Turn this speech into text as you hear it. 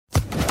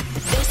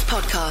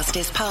podcast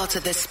is part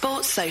of the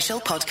Sports Social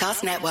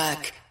Podcast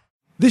Network.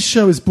 This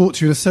show is brought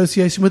to you in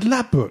association with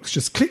Lab Books.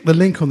 Just click the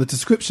link on the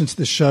description to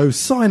the show,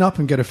 sign up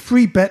and get a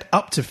free bet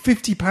up to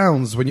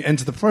 £50 when you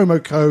enter the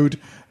promo code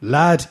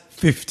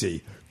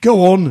LAD50.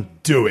 Go on,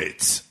 do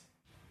it.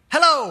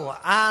 Hello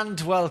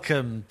and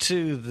welcome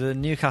to the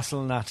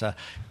Newcastle Natter.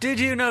 Did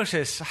you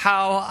notice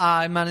how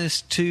I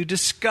managed to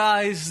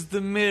disguise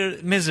the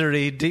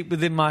misery deep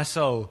within my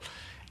soul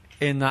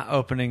in that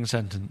opening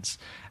sentence?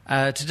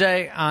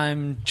 Today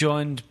I'm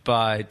joined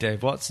by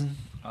Dave Watson.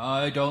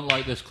 I don't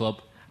like this club.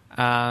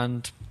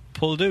 And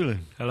Paul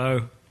Doolin.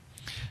 Hello.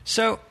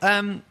 So,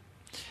 in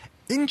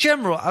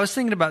general, I was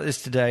thinking about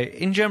this today.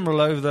 In general,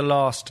 over the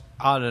last,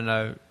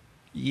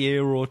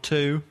 year or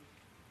two,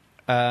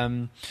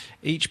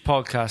 each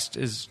podcast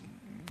has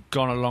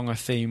gone along a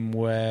theme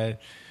where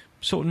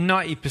sort of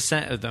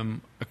 90% of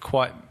them are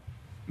quite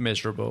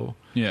miserable.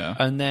 Yeah.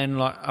 And then,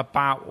 like,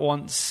 about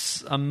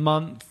once a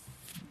month,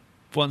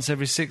 once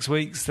every 6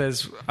 weeks,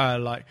 there's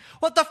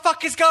what the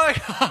fuck is going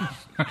on?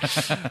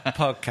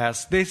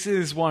 Podcast. This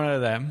is one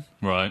of them.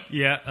 Right.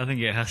 Yeah, I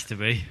think it has to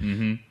be.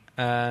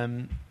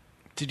 Mm-hmm.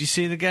 Did you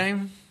see the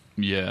game?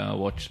 Yeah, I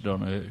watched it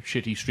on a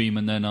shitty stream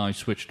and then I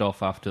switched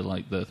off after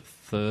like the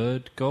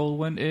third goal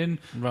went in.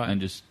 Right.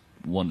 And just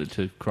wanted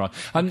to cry.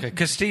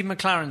 Because Steve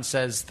McLaren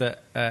says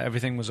that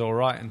everything was all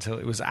right until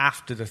it was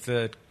after the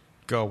third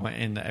goal went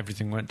in that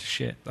everything went to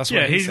shit. That's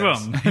what he he's says.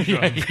 wrong. He's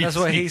wrong. That's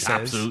what he He's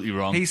says. absolutely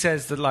wrong. He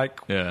says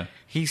that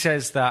he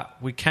says that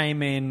we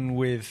came in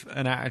with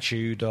an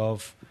attitude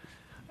of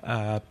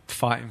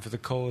fighting for the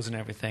cause and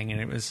everything,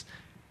 and it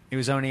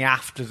was only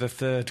after the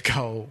third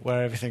goal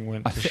where everything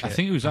went to shit. I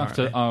think it was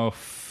after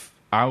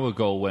our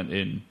goal went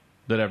in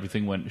that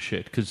everything went to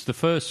shit. Because the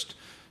first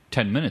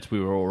 10 minutes we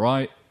were all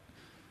right.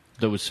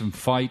 There was some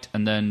fight,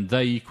 and then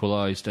they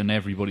equalised, and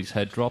everybody's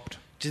head dropped.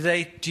 Do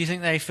you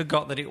think they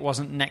forgot that it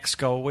wasn't next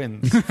goal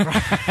wins?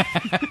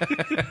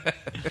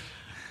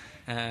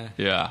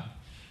 Yeah.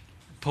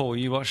 Paul,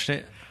 you watched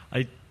it?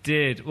 I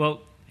did.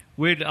 Well,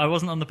 weird. I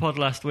wasn't on the pod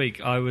last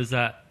week. I was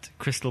at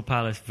Crystal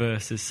Palace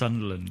versus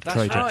Sunderland. That's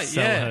at right,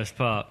 yeah. Selhurst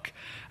Park.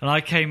 And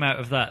I came out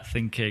of that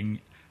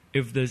thinking,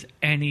 if there's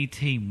any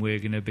team we're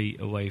going to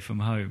beat away from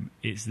home,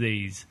 it's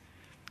these.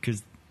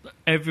 Because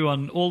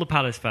all the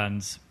Palace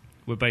fans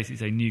were basically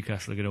saying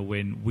Newcastle are going to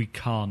win. We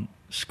can't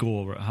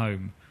score at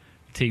home.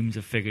 Teams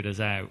have figured us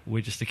out.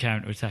 We're just a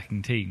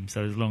counter-attacking team.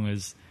 So as long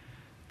as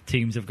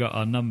teams have got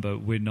our number,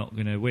 we're not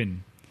going to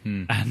win.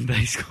 And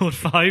they scored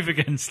 5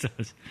 against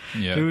us.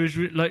 Yeah. It was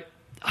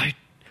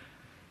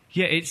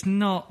it's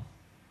not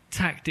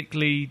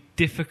tactically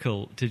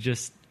difficult to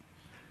just...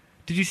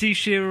 Did you see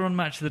Shearer on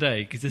Match of the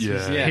Day? Because this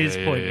was his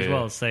point as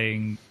well,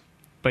 saying...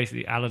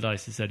 Basically,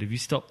 Allardyce has said, if you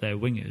stop their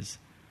wingers,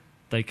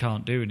 they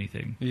can't do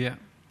anything. Yeah.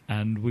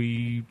 And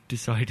we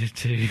decided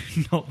to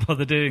not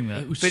bother doing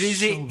that. But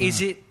is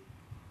it...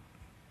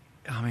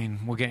 I mean,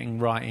 we're getting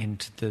right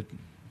into the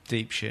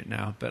deep shit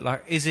now,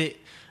 but is it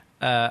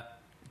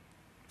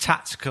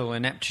tactical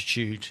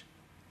ineptitude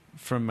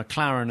from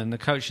McLaren and the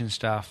coaching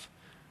staff,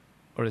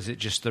 or is it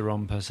just the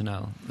wrong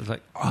personnel?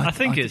 I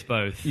think it's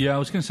both. Yeah, I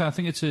was going to say, I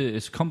think it's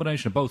a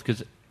combination of both,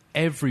 because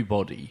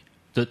everybody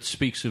that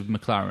speaks of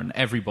McLaren,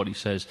 everybody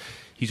says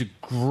he's a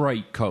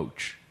great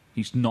coach.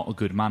 He's not a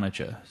good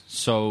manager.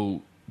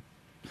 So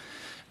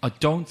I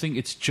don't think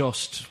it's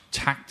just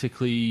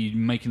tactically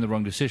making the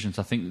wrong decisions.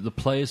 I think that the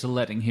players are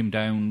letting him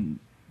down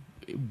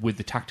with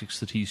the tactics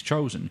that he's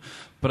chosen.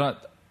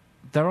 But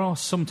there are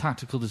some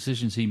tactical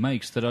decisions he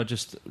makes that are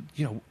just,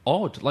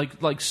 odd.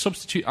 Like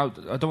substitute. I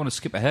don't want to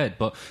skip ahead,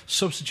 but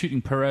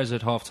substituting Perez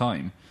at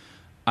half-time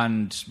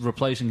and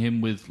replacing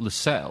him with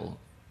Lascelles,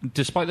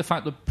 despite the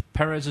fact that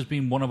Perez has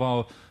been one of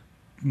our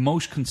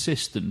most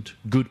consistent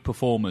good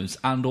performers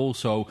and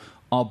also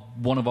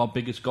one of our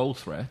biggest goal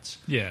threats.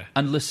 Yeah.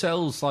 And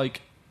Lascelles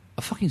like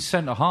a fucking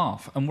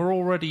centre-half, and we're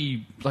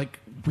already,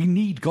 we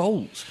need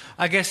goals.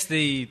 I guess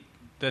the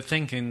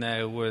thinking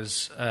there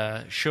was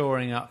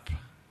shoring up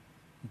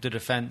the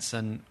defence,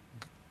 and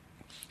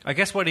I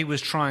guess what he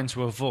was trying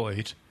to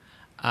avoid,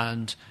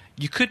 and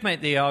you could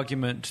make the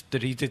argument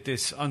that he did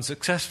this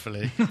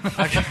unsuccessfully.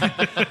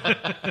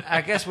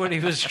 I guess what he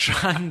was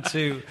trying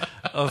to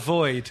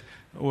avoid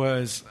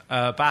was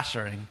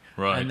battering,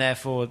 right, and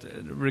therefore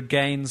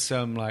regain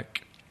some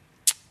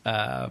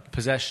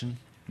possession.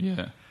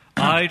 Yeah,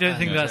 I don't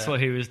think that's what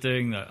he was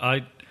doing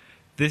though.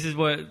 This is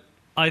what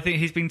I think.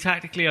 He's been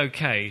tactically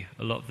okay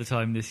a lot of the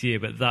time this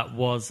year, but that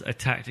was a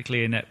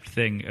tactically inept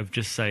thing of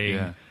just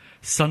saying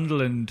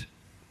Sunderland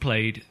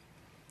played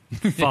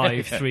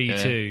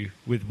 5-3-2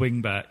 with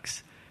wing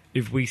backs.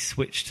 If we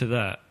switch to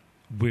that,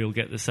 we'll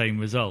get the same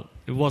result.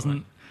 It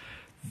wasn't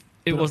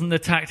the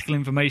tactical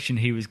information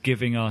he was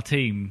giving our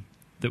team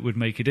that would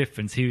make a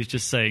difference. He was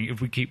just saying, if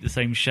we keep the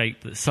same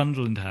shape that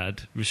Sunderland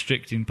had,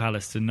 restricting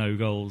Palace to no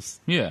goals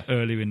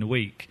earlier in the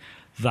week,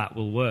 that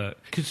will work.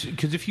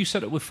 Because if you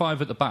set it with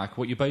 5 at the back,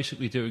 what you're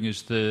basically doing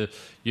is it's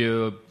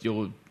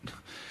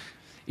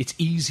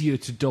easier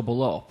to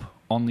double up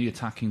on the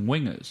attacking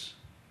wingers.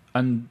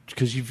 and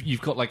because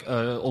you've got like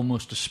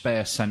almost a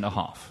spare centre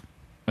half,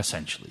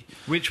 essentially,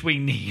 Which we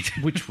need.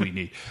 which we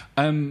need.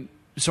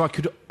 So I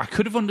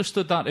could have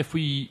understood that if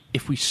we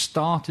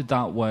started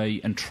that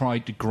way and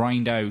tried to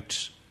grind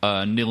out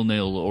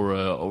 0-0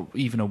 or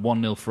even a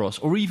 1-0 for us,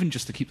 or even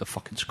just to keep the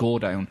fucking score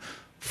down.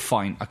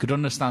 Fine, I could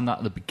understand that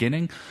at the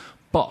beginning,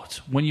 but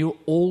when you're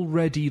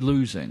already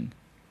losing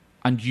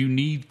and you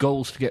need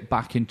goals to get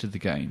back into the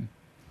game,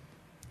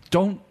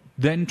 don't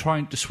then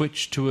try to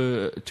switch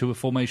to a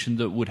formation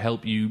that would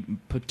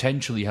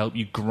potentially help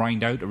you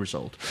grind out a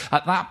result.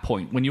 At that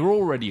point, when you're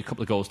already a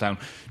couple of goals down,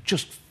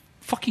 just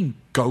fucking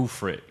go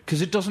for it,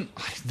 because it doesn't.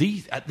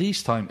 At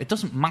these time, it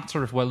doesn't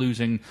matter if we're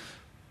losing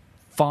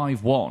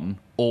 5-1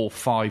 or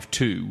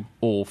 5-2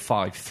 or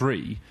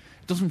 5-3. It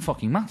doesn't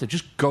fucking matter.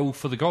 Just go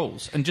for the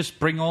goals and just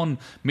bring on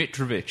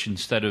Mitrovic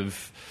instead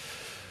of,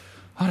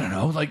 I don't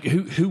know, like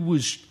who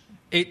was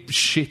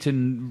shit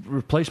and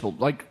replaceable.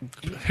 Like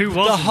Who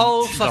was The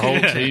whole the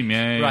fucking whole team.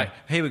 Yeah. Right,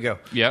 here we go.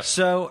 Yep.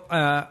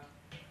 So,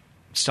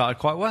 started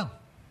quite well.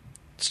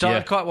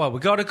 Yeah. Quite well. We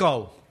got a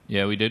goal.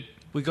 Yeah, we did.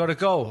 We got a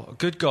goal. A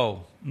good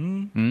goal.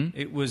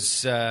 It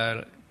was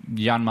Jan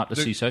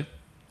Matacisse.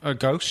 a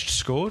ghost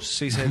scored.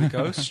 Cisse the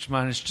ghost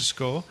managed to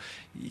score.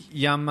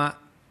 Janmat,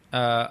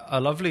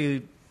 a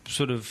lovely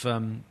sort of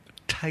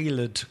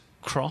tailored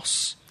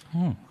cross.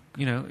 Oh.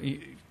 You know,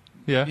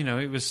 Yeah. you know,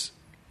 it was,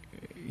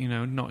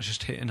 not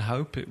just hit and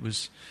hope. It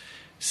was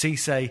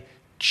Cisse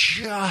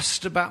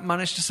just about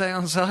managed to stay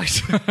onside.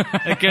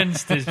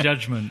 against his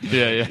judgment.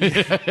 Yeah.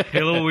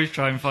 He'll always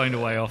try and find a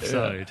way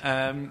offside.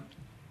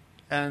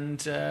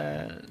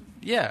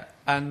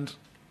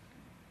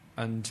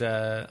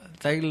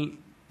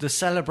 The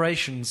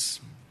celebrations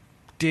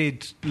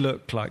did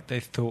look like they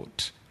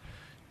thought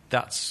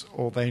that's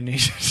all they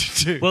needed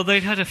to do. Well,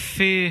 they'd had a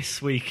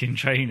fierce week in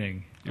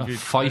training. If you'd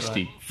say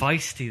Feisty. that.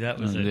 Feisty, that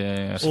was it.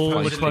 Yeah, All the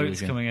feisty quotes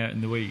again. coming out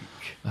in the week.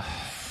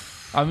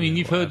 I mean,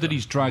 you've heard that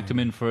he's dragged him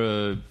in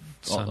for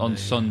on Sunday,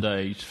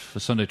 Sunday for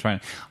Sunday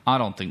training. I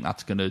don't think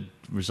that's going to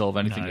resolve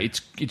anything. No.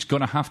 It's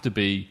going to have to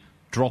be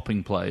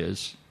dropping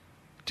players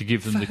to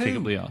give them For the kick who?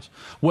 up the arse.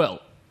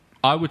 Well,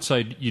 I would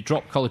say you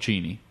drop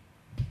Colaccini,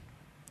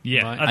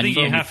 Yeah, Right. I think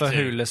And you have for to.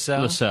 who?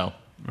 Lascelles? Lascelles.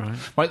 Right.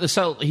 Right,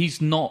 Lascelles,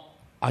 he's not.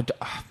 I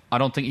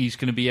don't think he's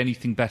going to be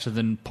anything better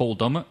than Paul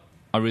Dummett.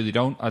 I really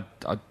don't. I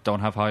don't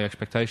have high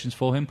expectations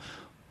for him.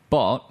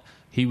 But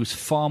he was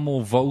far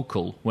more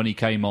vocal when he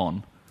came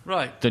on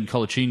Right. than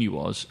Colaccini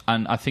was.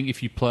 And I think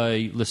if you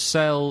play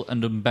Lascelles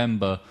and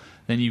Mbemba,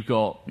 then you've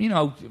got,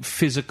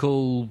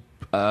 physical,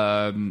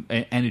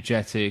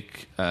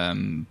 energetic,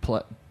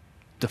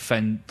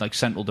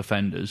 central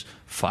defenders.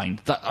 Fine.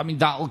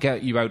 That'll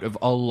get you out of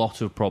a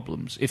lot of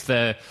problems if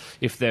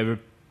they're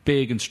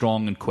big and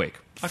strong and quick.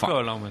 I'd Fine. go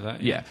along with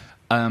that. Yeah.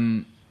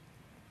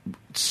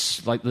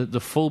 It's like the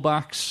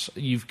fullbacks,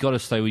 you've got to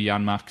stay with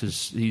Janmat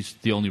because he's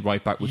the only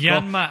right back we've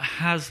got. Janmat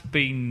has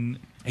been.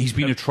 He's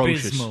been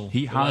atrocious. abysmal.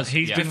 He has.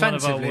 He's yeah. been one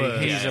of our Defensively,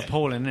 worst. he's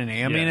appalling, isn't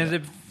he? I mean, Yeah. in the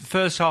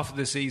first half of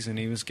the season,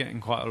 he was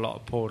getting quite a lot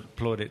of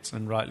plaudits,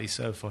 and rightly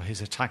so, for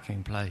his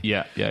attacking play.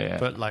 Yeah.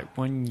 But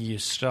when you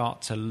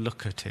start to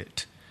look at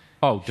it,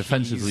 Oh,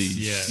 defensively,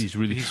 He's- he's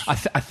really. he's I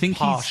think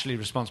partially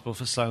responsible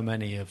for so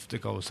many of the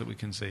goals that we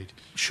concede.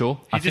 he's sure.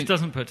 He I just think,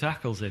 doesn't put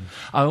tackles in.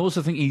 I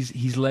also think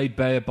he's laid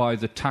bare by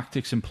the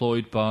tactics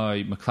employed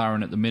by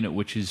McLaren at the minute,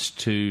 which is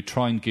to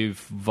try and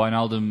give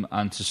Wijnaldum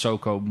and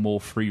Sissoko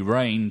more free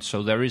rein,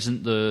 so there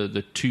isn't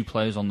the two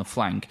players on the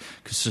flank,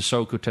 because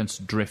Sissoko tends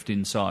to drift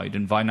inside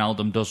and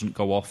Wijnaldum doesn't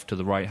go off to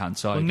the right hand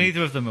side. Well,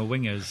 neither of them are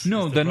wingers.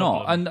 No, is the they're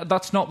not, problem. and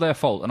that's not their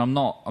fault. And I'm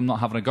not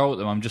having a go at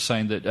them. I'm just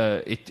saying that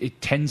it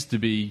tends to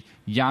be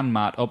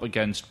Janmat up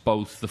against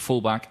both the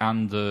fullback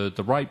and the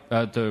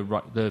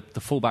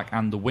fullback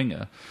and the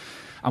winger.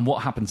 And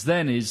what happens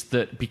then is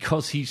that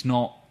because he's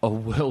not a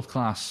world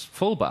class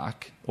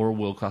fullback or a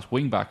world class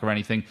wingback or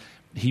anything,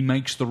 he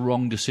makes the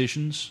wrong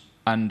decisions,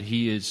 and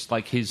he is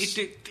like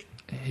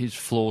his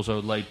flaws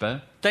are laid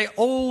bare. They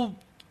all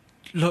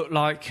look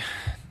like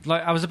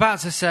I was about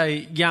to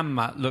say,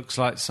 Janmat looks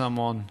like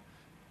someone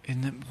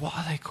in the, what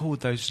are they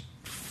called? Those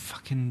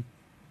fucking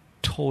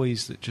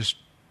toys that just.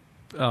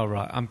 Oh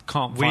right, I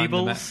can't find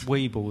them. Weebles?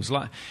 Weebles,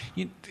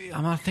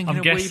 am I thinking I'm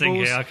of guessing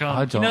Weebles? here. I can't.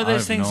 I don't. You know I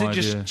those have things no that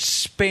idea. just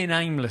spin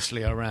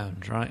aimlessly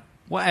around, right?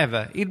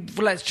 Whatever.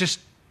 Let's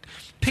just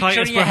picture Tight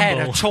in as your head a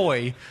Bramble.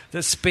 toy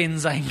that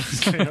spins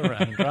aimlessly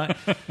around, right?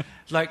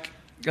 Like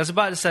I was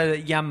about to say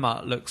that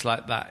Janmat looks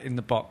like that in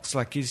the box.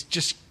 Like he's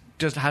just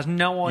has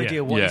no idea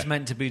Yeah. what Yeah. he's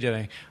meant to be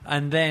doing.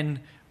 And then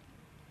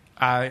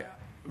I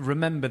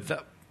remembered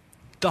that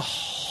the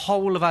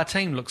whole of our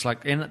team looks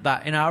like in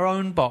our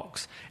own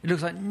box. It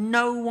looks like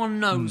no one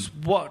knows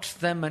what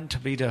they're meant to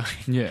be doing.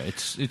 Yeah,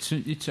 it's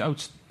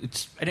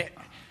And it,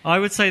 I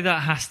would say that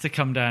has to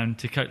come down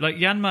to coach. Like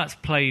Janmat's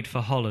played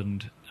for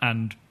Holland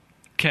and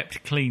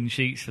kept clean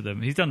sheets for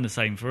them. He's done the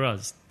same for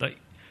us. Like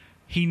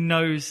he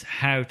knows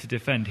how to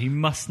defend. He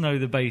must know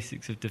the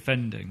basics of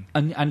defending.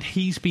 And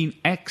he's been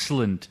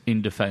excellent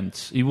in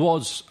defence. He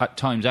was at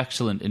times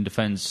excellent in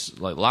defence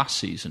like last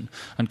season.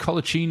 And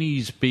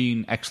Colaccini's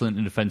been excellent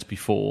in defence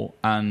before.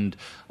 And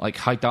like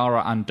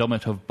Haidara and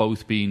Dummett have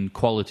both been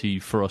quality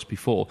for us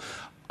before.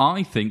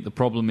 I think the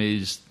problem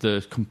is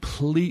the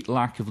complete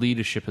lack of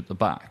leadership at the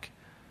back.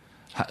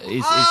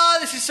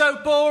 This is so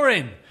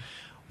boring.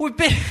 We've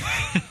been.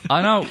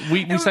 I know.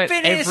 We say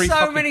been it every here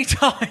so many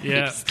times.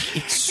 Yeah.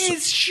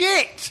 It's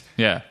shit.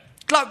 Yeah.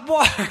 Like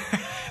what?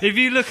 If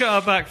you look at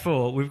our back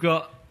four, we've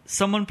got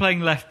someone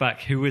playing left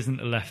back who isn't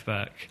a left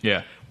back.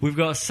 Yeah. We've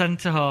got a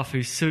centre half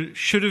who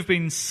should have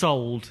been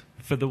sold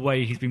for the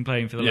way he's been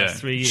playing for the last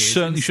 3 years.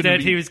 Certainly shouldn't Instead,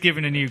 be. he was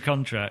given a new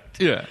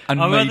contract. Yeah. And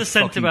Our made other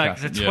centre back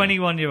is a fucking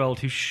 21-year-old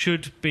who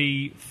should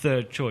be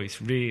third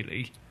choice,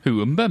 really.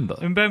 Who, Mbemba?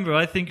 Mbemba,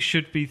 I think,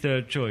 should be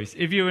third choice.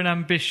 If you're an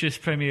ambitious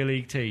Premier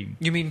League team.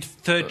 You mean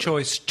third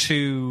choice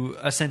to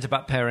a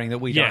centre-back pairing that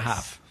we don't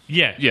have?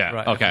 Yeah. Yeah.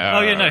 Right, Okay. Oh,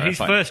 yeah, no, right, he's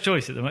fine. first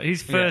choice at the moment.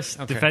 He's first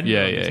okay. defender Yeah,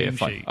 on the yeah, team yeah.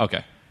 Fine. sheet.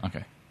 Okay.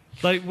 Okay.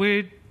 Like,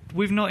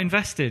 we've not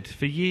invested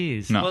for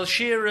years. No. Well,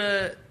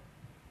 Shearer,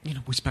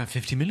 we spent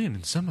 50 million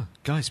in summer.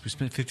 Guys, we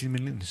spent 50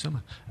 million in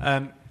summer.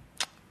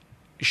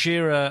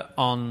 Shearer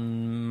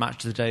on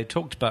Match of the Day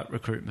talked about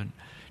recruitment.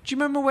 Do you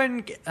remember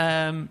when,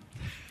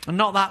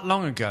 not that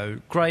long ago,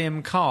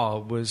 Graham Carr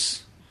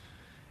was...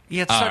 He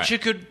had such a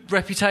good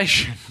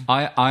reputation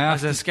I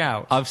as a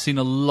scout. I've seen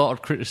a lot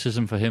of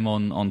criticism for him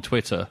on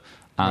Twitter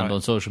and Right.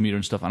 on social media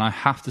and stuff, and I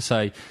have to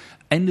say,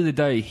 end of the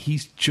day,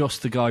 he's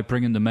just the guy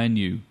bringing the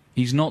menu.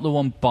 He's not the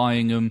one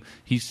buying them.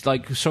 He's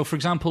like, so for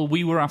example,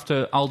 we were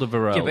after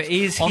Alderweireld. Yeah, but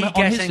is he on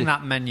his- getting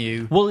that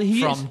menu Well,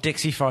 he from is.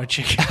 Dixie Fried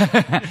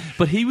Chicken?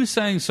 But he was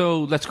saying,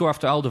 so let's go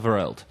after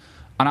Alderweireld.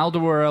 And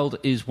Alderweireld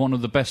is one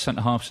of the best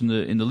centre-halves in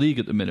the league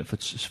at the minute for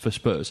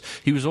Spurs.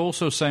 He was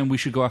also saying we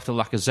should go after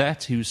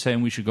Lacazette. He was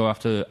saying we should go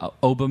after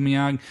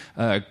Aubameyang,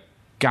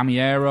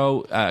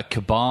 Gamiero,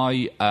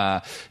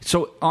 Cabaye.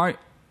 So I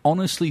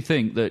honestly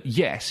think that,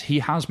 yes, he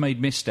has made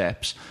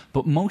missteps,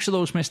 but most of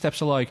those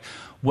missteps are like,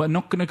 we're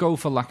not going to go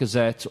for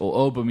Lacazette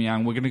or Aubameyang,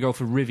 we're going to go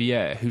for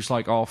Riviere, who's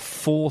like our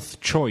fourth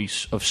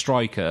choice of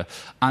striker,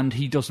 and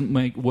he doesn't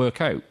work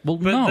out. Well,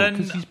 But no, then-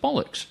 because he's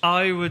bollocks.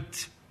 I would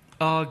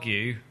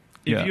argue,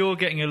 if Yeah. you're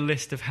getting a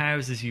list of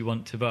houses you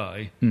want to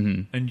buy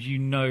and you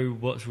know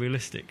what's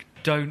realistic,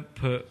 don't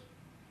put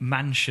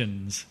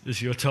mansions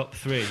as your top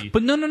three.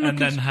 But no, and 'cause-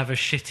 then have a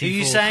shitty. Are you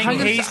fourth saying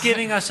choice. he's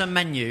giving us a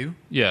menu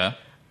Yeah,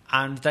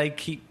 and they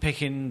keep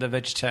picking the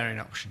vegetarian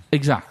option?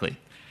 exactly.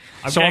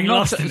 I'm getting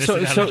lost in this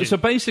analogy. So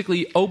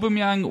basically,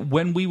 Aubameyang,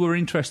 when we were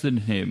interested in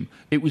him,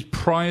 it was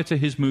prior to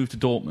his move to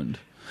Dortmund.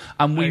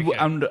 And Okay.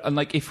 and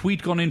like if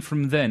we'd gone in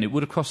from then, it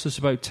would have cost us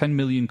about 10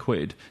 million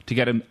quid to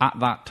get him at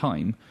that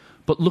time.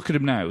 But look at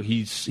him now;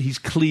 he's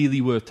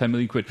clearly worth 10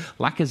 million quid.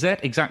 Lacazette,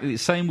 exactly the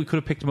same. We could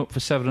have picked him up for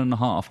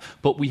 7.5,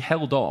 but we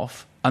held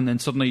off, and then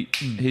suddenly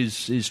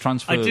his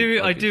transfer.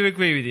 I do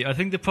agree with you. I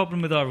think the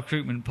problem with our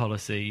recruitment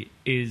policy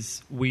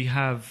is we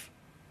have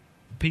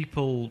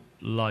people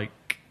like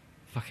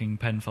fucking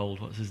Penfold,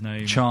 what's his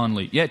name?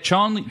 Charnley. Yeah,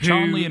 Charnley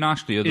who and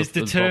Ashley are the is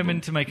the determined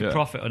problem. to make a Yeah.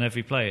 profit on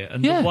every player.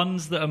 And Yeah. the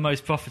ones that are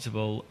most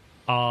profitable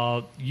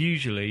are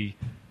usually,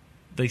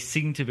 they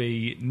seem to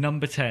be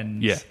number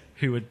 10s Yeah.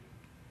 who are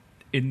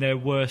in their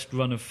worst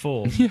run of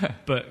form, Yeah.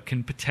 but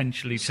can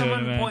potentially turn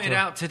Someone around. pointed to-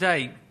 out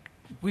today,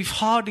 we've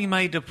hardly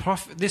made a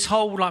profit. This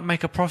whole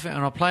make a profit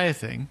on a player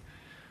thing,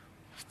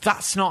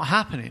 that's not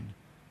happening,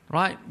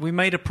 right? We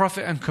made a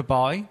profit on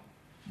Cabaye.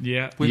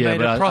 Yeah. We Yeah, made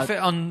but a I- profit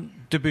on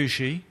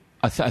Debussy.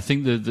 I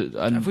think and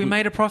Have we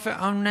made a profit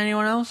on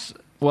anyone else?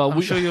 Well,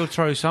 I'm sure you'll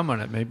throw someone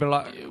at me, but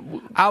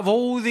out of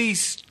all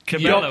these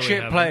Cabella dog we shit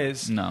haven't.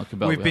 players No,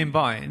 Cabella we've we been haven't.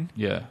 buying,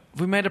 Yeah. have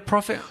we made a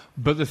profit?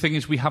 But the thing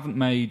is, we haven't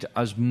made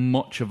as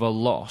much of a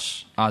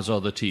loss as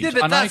other teams. Yeah,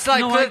 but And that's I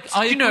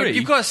agree.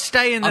 you've got to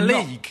stay in the I'm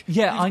not- league.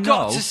 yeah, you've I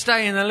got know. to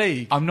stay in the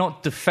league. I'm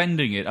not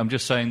defending it. I'm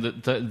just saying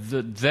that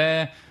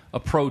their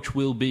approach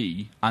will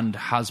be, and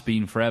has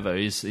been forever,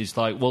 is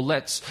like, well,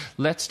 let's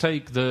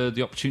take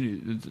the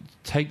opportunity,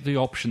 take the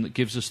option that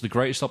gives us the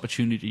greatest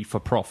opportunity for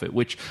profit,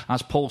 which,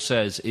 as Paul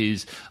says,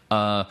 is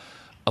a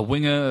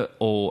winger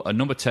or a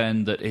number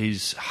 10 that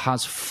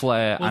has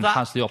flair Well, and that-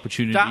 has the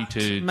opportunity that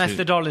to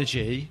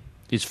methodology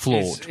is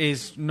flawed.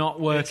 is not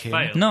working.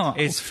 failed. No.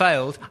 It's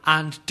failed.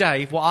 And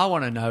Dave, what I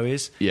want to know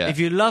is, Yeah. if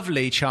you love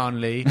Lee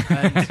Charnley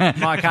and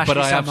Mike Ashley But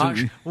I so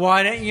absolutely- much,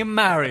 why don't you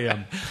marry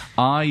him?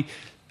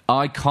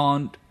 I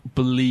can't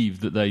believe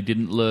that they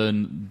didn't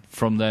learn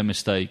from their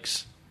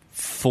mistakes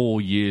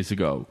 4 years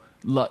ago.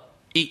 Like,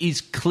 it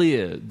is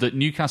clear that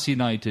Newcastle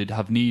United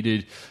have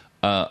needed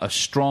a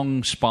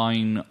strong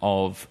spine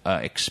of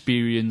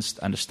experienced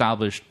and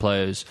established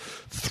players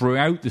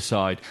throughout the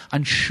side.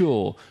 And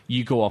sure,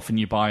 you go off and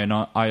you buy an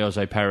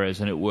Jose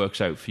Perez and it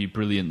works out for you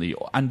brilliantly.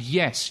 And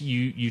yes,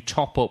 you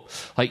top up.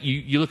 Like,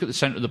 you look at the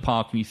centre of the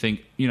park and you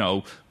think,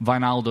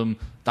 Wijnaldum,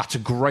 that's a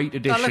great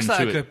addition That looks like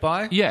to a it. good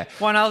buy. Yeah.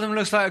 Wijnaldum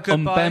looks like a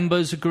good buy.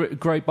 Mbemba's a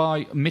great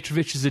buy.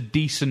 Mitrovic is a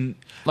decent...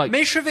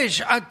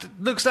 Mitrovic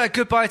looks like a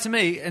good buy to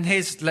me. And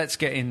let's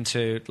get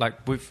into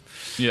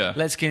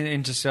let's get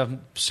into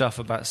some stuff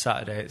about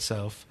Saturday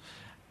itself.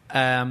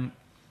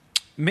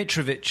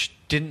 Mitrovic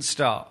didn't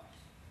start.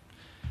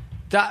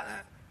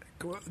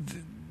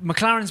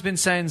 McLaren's been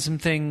saying some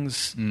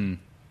things in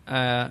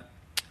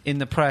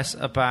the press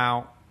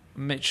about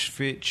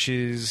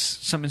Mitrovic's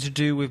something to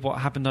do with what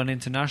happened on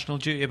international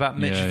duty about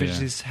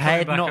Mitrovic's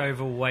head. Going back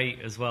overweight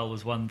as well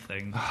was one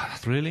thing.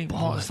 Really?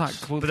 But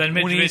then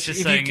Mitrovic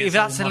is saying if it's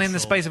that's all only in the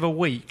muscle. space of a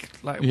week,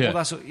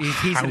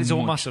 he said it's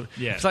all muscle.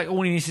 Yeah. It's like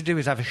all he needs to do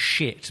is have a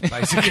shit,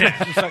 basically.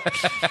 It's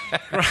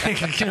like,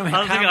 right, you know, I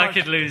don't think I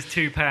could lose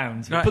 2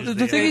 pounds. Right. But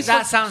the thing is,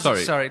 that sounds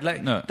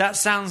No. that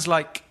sounds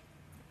like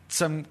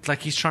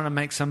he's trying to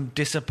make some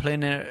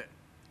disciplinary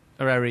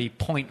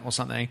point or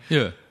something.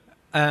 Yeah.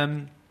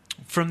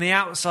 From the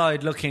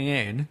outside looking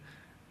in,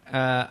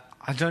 I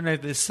don't know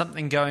if there's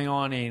something going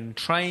on in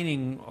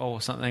training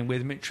or something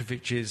with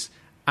Mitrovic's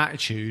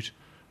attitude,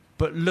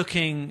 but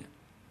looking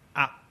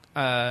at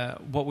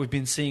what we've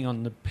been seeing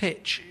on the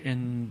pitch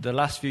in the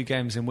last few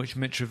games in which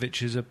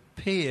Mitrovic has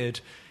appeared,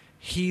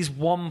 he's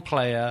one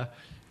player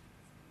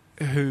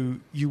who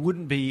you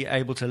wouldn't be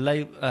able to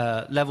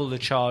level the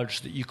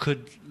charge that you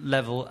could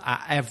level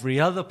at every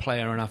other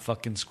player in our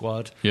fucking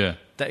squad. Yeah.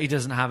 That he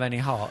doesn't have any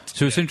heart.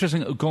 So it's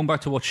interesting, going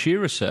back to what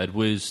Shearer said,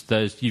 was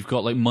you've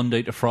got like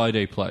Monday to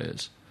Friday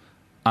players.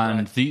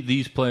 And Right.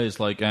 these players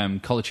like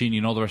Colaccini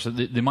and all the rest of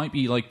they might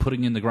be like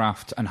putting in the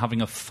graft and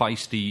having a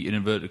feisty, in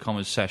inverted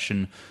commas,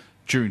 session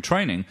during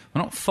training.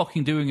 We're not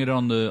fucking doing it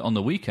on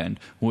the weekend.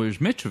 Whereas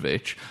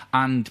Mitrovic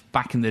and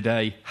back in the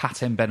day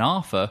Hatem Ben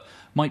Arfa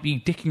might be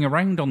dicking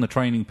around on the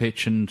training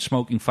pitch and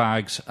smoking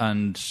fags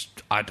and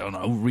I don't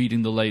know,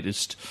 reading the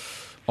latest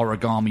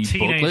origami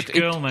Teenage booklet.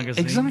 girl magazines.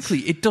 Exactly.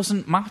 It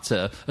doesn't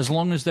matter as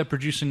long as they're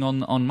producing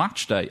on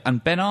match day.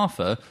 And Ben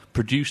Arfa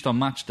produced on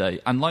match day.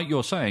 And like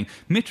you're saying,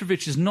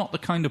 Mitrovic is not the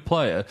kind of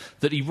player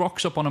that he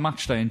rocks up on a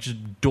match day and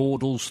just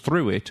dawdles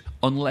through it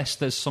unless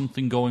there's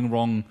something going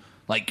wrong,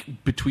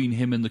 like between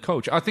him and the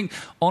coach. I think,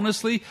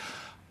 honestly,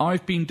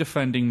 I've been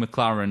defending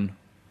McLaren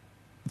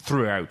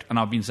throughout, and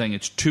I've been saying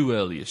it's too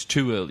early.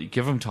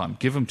 Give him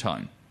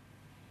time.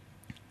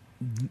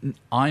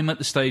 I'm at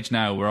the stage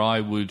now where I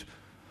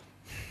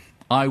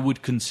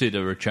would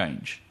consider a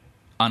change,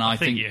 and I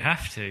think you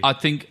have to. I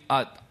think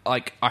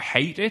I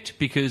hate it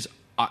because,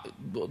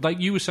 like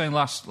you were saying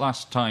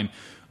last time,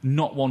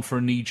 not one for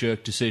a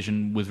knee-jerk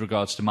decision with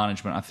regards to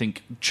management. I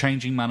think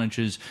changing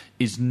managers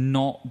is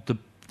not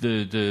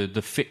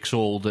the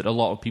fix-all that a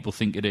lot of people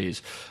think it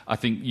is. I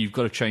think you've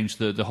got to change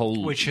the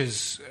whole...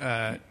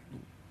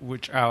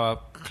 Which our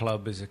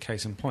club is a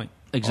case in point.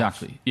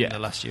 Exactly, In yeah. the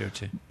last year or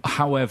two.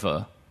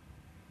 However,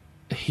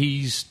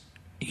 he's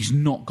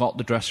not got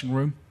the dressing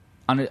room.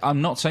 And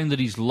I'm not saying that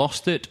he's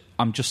lost it.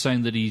 I'm just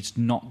saying that he's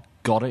not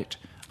got it.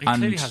 He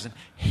clearly hasn't.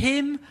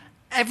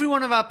 Every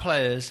one of our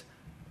players,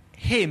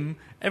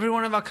 every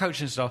one of our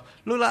coaching staff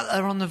look like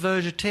they're on the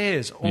verge of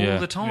tears all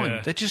the time.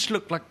 Yeah. They just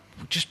look like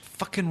just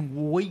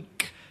fucking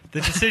weak.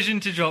 The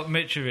decision to drop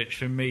Mitrovic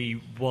for me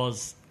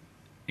was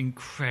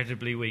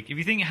incredibly weak. If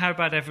you think how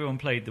bad everyone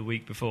played the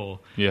week before,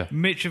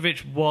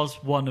 Mitrovic was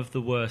one of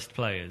the worst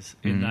players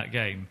in that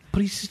game.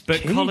 But he's a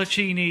But kid.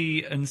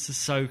 Colaccini and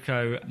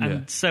Sissoko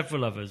and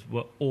several others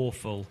were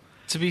awful.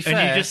 To be fair,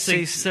 and you just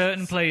think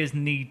certain players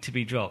need to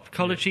be dropped.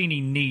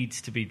 Colaccini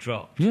needs to be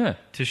dropped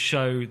to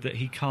show that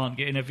he can't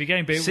get in every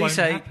game, but it won't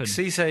happen.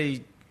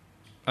 Cisse,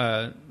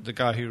 the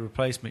guy who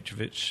replaced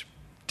Mitrovic,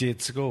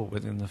 did score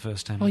within the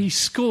first 10 minutes. Well, he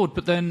scored,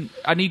 but then...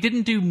 And he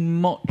didn't do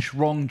much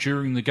wrong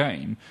during the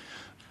game.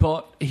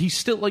 But he's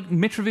still, like,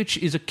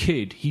 Mitrovic is a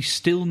kid. He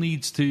still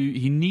needs to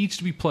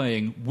be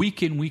playing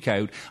week in, week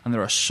out. And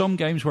there are some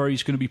games where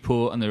he's going to be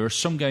poor, and there are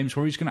some games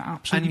where he's going to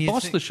absolutely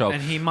boss the show.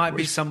 And he might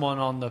be someone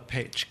on the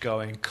pitch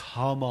going,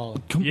 come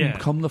on.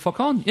 Come the fuck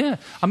on, yeah.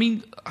 I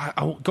mean,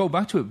 I'll go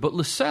back to it, but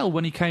Lascelles,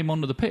 when he came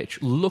onto the pitch,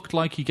 looked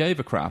like he gave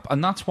a crap.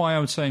 And that's why I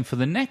was saying for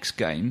the next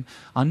game,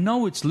 I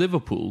know it's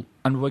Liverpool,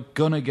 and we're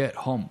going to get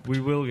humped.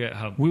 We will get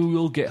humped. We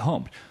will get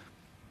humped.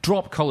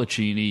 Drop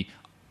Colaccini,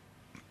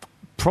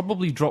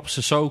 probably drop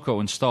Sissoko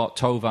and start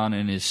Tovan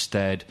in his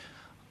stead.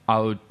 I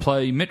would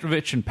play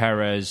Mitrovic and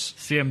Perez.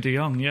 CM De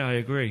Jong, yeah, I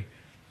agree.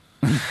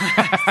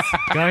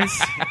 guys.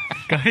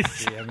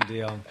 CM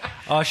De Jong.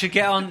 Oh, I should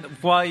get on,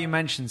 while you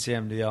mentioned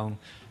CM De Jong,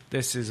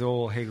 this is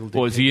all higgledy.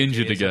 Or is he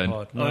injured again?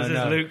 No, this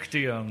is Luke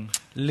De Jong.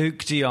 Luke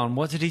De Jong.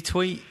 What did he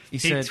tweet? He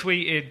said,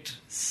 tweeted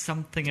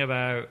something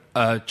about...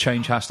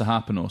 change has to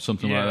happen or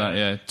something like that,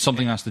 yeah.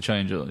 Something has to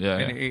change.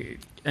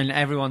 And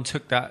everyone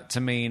took that to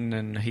mean,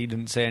 and he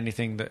didn't say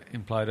anything that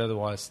implied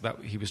otherwise,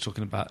 that he was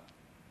talking about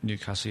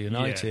Newcastle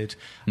United.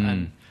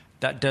 And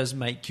that does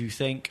make you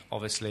think.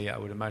 Obviously, I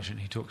would imagine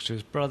he talks to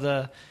his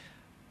brother,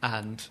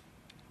 and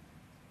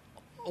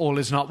all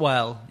is not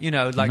well.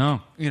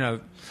 No.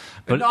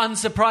 But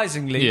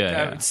unsurprisingly,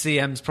 Yeah.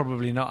 CM's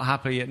probably not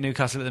happy at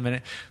Newcastle at the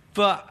minute.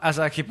 But as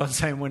I keep on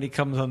saying, when he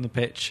comes on the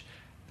pitch,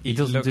 He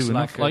doesn't looks do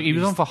enough. like He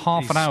was on for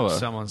half an he's hour.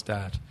 Someone's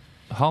dad.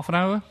 Half an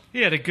hour?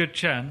 He had a good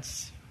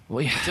chance.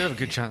 Well, yeah. Did have a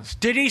good chance.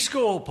 Did he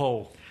score,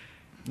 Paul?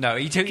 No,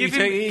 he took. Give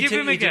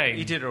him a game.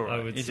 He did all right.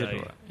 I would he say. did all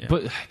right. Yeah.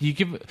 But you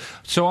give.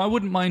 So I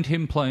wouldn't mind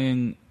him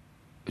playing.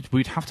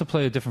 We'd have to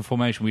play a different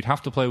formation. We'd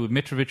have to play with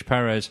Mitrovic,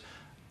 Perez,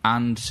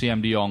 and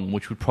CM de Jong,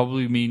 which would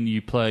probably mean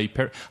you play.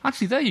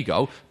 Actually, there you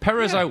go.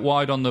 Perez out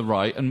wide on the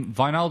right and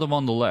Wijnaldum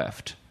on the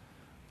left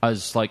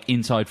as like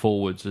inside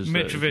forwards. As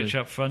Mitrovic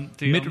up front.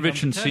 De Jong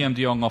Mitrovic and number 10. CM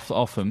de Jong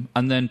off him,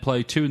 and then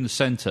play two in the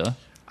centre.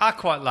 I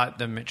quite like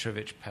the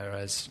Mitrovic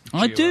Perez.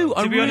 I do.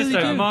 I To be really honest,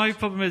 though, do. my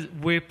problem is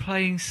we're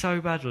playing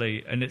so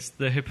badly, and it's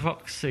the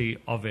hypocrisy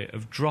of it,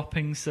 of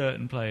dropping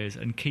certain players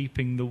and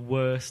keeping the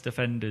worst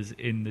defenders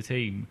in the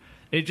team.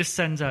 It just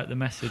sends out the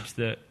message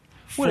that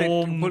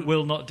form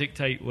will not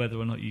dictate whether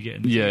or not you get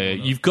in the team. Yeah, or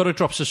not. you've got to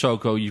drop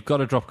Sissoko. You've got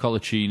to drop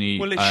Colaccini.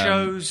 Well,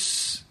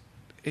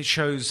 it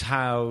shows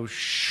how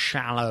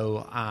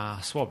shallow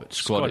our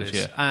squad is.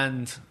 Yeah.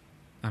 And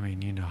I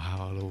mean, you know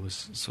how I'll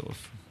always sort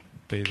of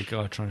be the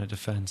guy trying to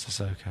defend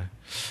Sissoko.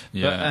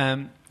 Yeah.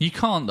 But, You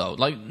can't though.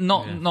 Like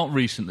not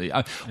recently.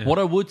 What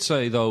I would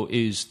say though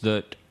is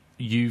that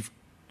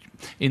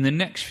in the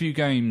next few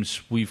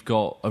games we've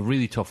got a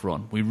really tough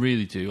run. We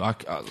really do. well,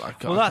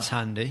 that's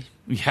handy.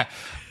 Yeah,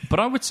 but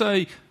I would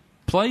say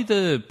play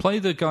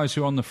the guys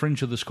who are on the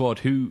fringe of the squad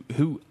who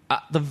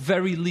at the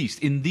very least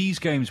in these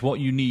games what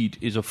you need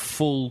is a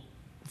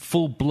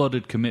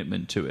full-blooded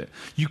commitment to it.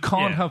 You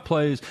can't have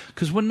players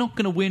because we're not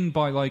going to win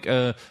by like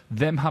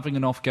them having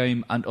an off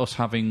game and us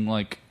having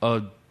like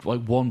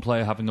one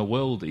player having a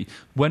worldie.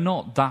 We're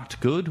not that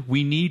good.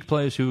 We need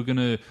players who are going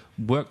to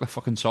work their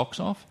fucking socks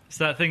off. It's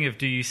that thing of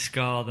do you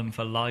scar them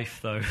for life,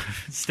 though?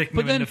 Sticking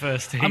them in the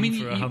first team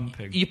for a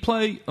humping. You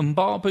play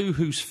Mbabu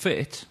who's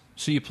fit,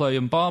 so you play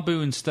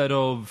Mbabu instead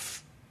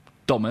of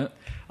Dummett.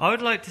 I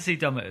would like to see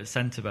Dummett at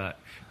centre-back.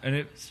 And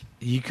it's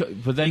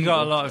But then He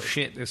got a lot of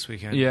shit this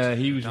weekend. Yeah,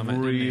 he was Dummett,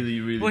 didn't he?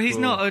 really well, he's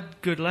poor. not a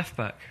good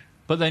left-back.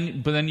 But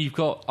then you've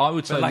got. I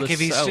would say But like if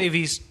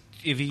Lascelles-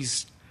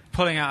 he's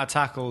pulling out of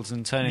tackles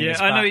and turning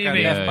his I know back what you at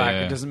mean. left back,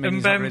 Yeah. it doesn't mean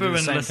he's not going to do the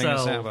Mbemba same and thing as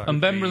Lascelles. centre back.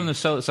 And Bember and the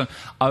Celtics.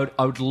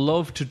 I would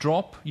love to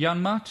drop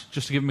Jan Matt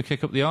just to give him a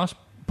kick up the arse,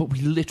 but we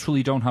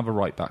literally don't have a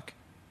right back.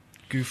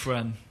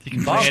 Gouffran. He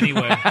can play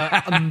anywhere.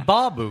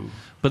 Mbabu.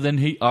 But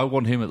then I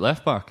want him at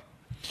left back.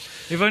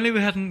 If only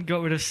we hadn't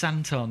got rid of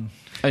Santon.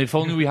 If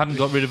only we hadn't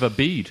got rid of a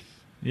bead.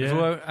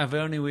 Yeah. If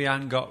only we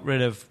hadn't got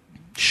rid of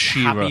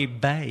Shearer. Happy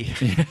Bay.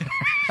 He's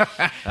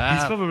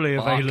probably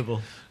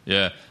available.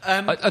 Yeah,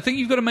 I think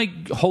you've got to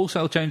make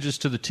wholesale changes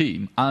to the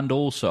team, and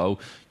also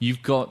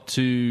you've got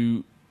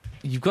to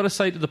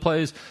say to the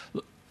players,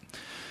 "Look,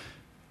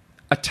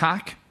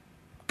 attack."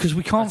 Because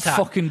we can't Attack.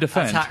 fucking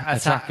defend.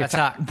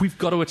 Attack. We've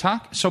got to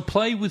attack. So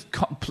play with,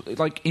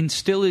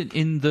 instill it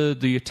in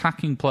the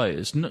attacking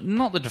players,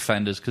 not the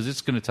defenders, because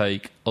it's going to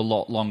take a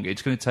lot longer.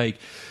 It's going to take,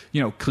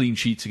 clean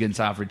sheets against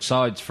average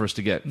sides for us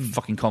to get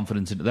fucking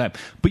confidence into them.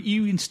 But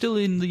you instill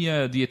in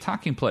the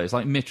attacking players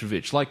like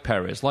Mitrovic, like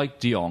Perez,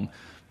 like De Jong,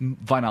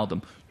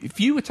 Wijnaldum.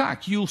 If you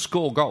attack, you'll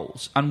score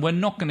goals, and we're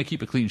not going to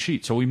keep a clean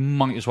sheet. So we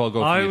might as well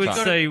go. For I the would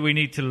attack. say we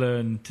need to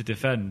learn to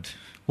defend.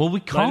 Well,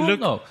 we can't look-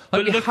 though.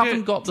 but we look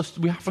haven't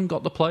at-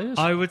 got the players.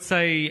 I would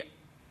say,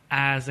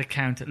 as a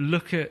counter,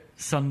 look at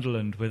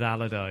Sunderland with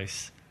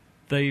Allardyce.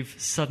 They've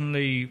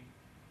suddenly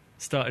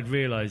started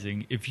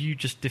realising if you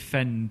just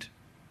defend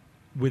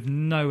with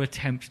no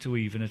attempt to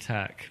even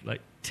attack,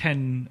 like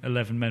 10,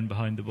 11 men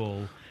behind the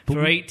ball,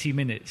 for 80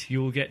 minutes,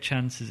 you'll get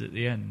chances at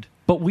the end.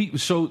 But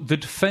so the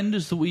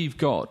defenders that we've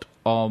got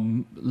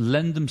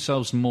lend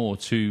themselves more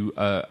to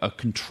a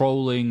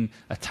controlling,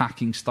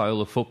 attacking style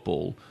of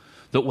football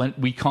that when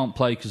we can't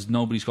play because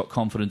nobody's got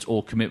confidence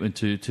or commitment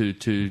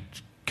to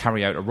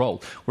carry out a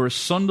role. Whereas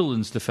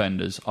Sunderland's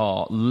defenders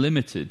are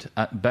limited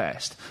at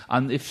best.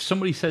 And if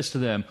somebody says to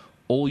them,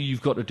 all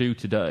you've got to do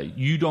today,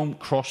 you don't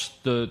cross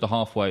the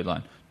halfway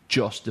line,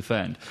 just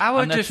defend.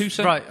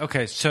 Right,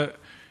 okay, so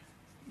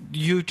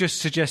you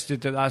just suggested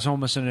that that's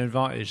almost an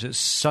advantage, that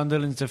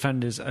Sunderland's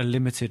defenders are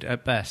limited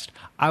at best.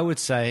 I would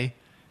say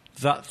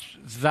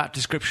that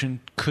description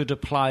could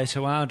apply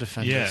to our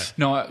defenders. Yeah.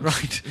 No,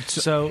 Right.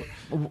 So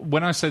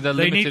when I say they're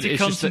They limited, need to it's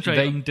just that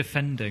concentrate on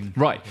defending.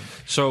 Right.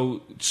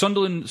 So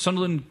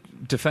Sunderland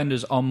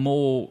defenders are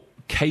more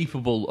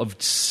capable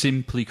of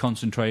simply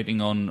concentrating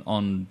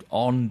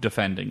on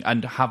defending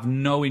and have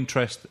no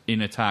interest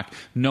in attack,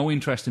 no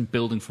interest in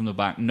building from the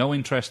back, no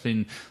interest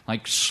in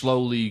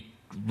slowly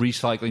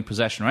recycling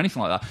possession or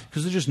anything like that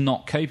because they're just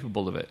not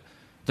capable of it.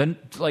 Then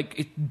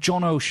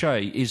John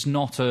O'Shea is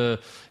not a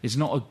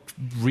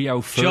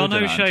Rio Ferdinand.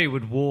 John O'Shea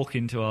would walk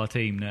into our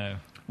team now.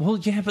 Well,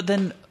 yeah, but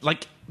then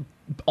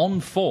on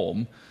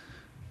form,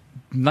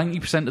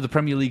 90% of the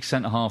Premier League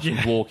centre halves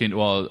would walk into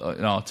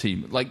our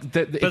team. But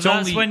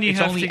that's when you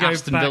have to go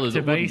back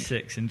to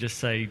basics and just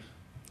say,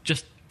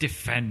 just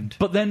defend.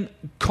 But then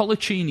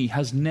Colaccini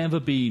has never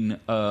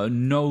been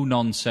no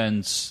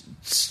nonsense,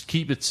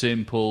 keep it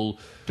simple.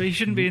 But he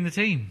shouldn't be in the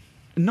team.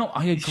 No,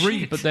 I agree.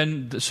 Shit. But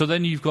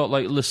then you've got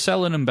like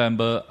Lascelles and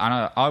Mbemba,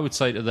 and I would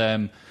say to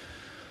them,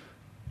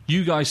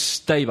 you guys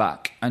stay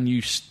back, and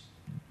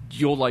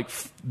you're like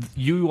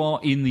you are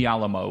in the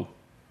Alamo.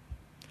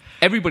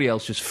 Everybody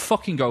else just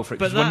fucking go for it,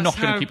 because we're not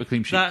going to keep a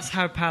clean sheet. That's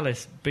how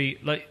Palace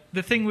beat. Like,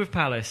 the thing with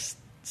Palace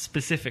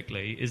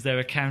specifically is they're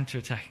a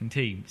counter-attacking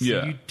team, so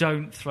you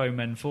don't throw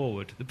men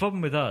forward. The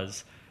problem with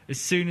us,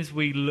 as soon as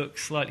we look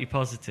slightly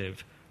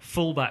positive,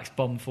 fullbacks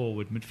bomb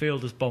forward,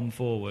 midfielders bomb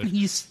forward.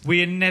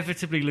 We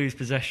inevitably lose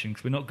possession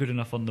because we're not good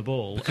enough on the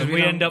ball, Because and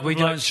we end up we with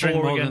don't like string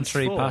 4 more than against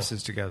 3 4.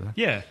 passes together.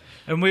 Yeah,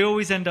 and we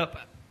always end up,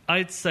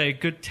 I'd say a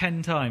good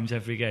 10 times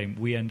every game,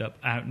 we end up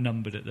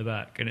outnumbered at the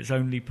back, and it's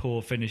only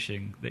poor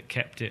finishing that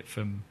kept it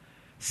from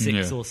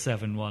 6 or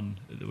 7-1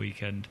 at the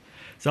weekend.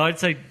 So I'd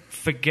say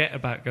forget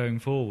about going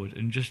forward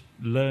and just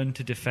learn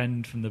to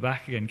defend from the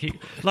back again.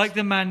 Keep like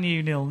the Man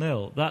U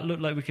 0-0. That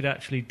looked like we could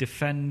actually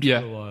defend for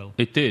a while.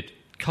 It did.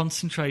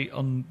 Concentrate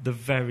on the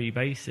very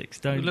basics.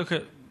 Don't Look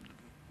at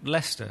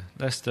Leicester.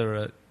 Leicester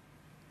are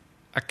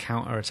a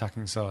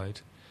counter-attacking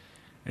side.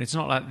 And it's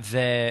not like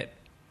their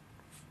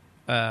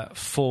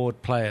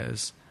forward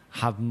players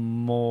have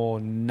more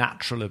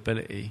natural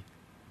ability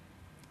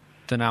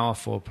than our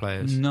forward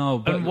players. No,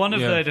 but and one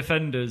of their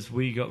defenders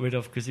we got rid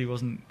of because he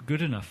wasn't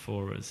good enough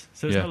for us.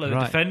 So it's not like the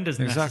defenders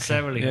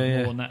necessarily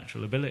have more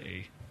natural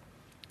ability.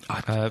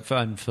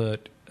 And for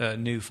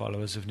new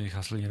followers of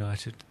Newcastle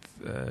United,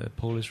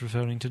 Paul is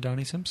referring to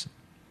Danny Simpson.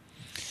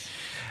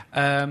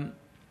 Right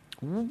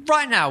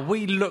now,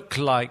 we look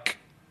like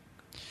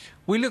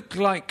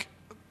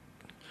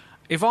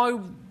if I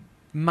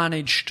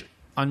managed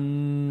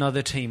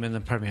another team in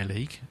the Premier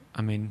League.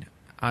 I mean,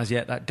 as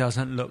yet, that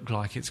doesn't look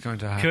like it's going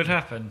to happen. Could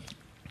happen.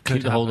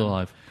 Keep the hold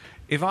alive.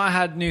 If I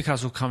had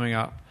Newcastle coming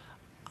up,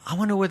 I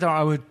wonder whether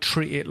I would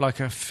treat it like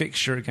a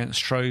fixture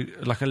against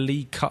like a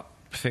League Cup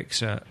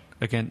fixture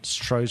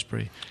against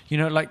Shrewsbury. You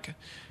know, like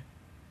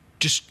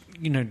just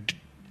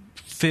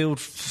field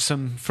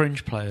some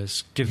fringe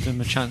players, give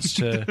them a chance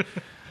to.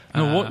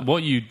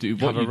 What you do?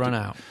 Have a run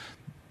out.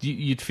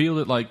 You'd feel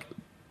it like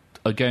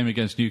a game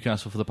against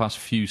Newcastle for the past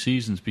few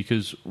seasons,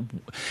 because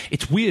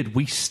it's weird.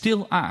 We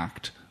still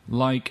act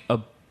like a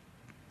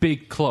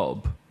big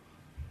club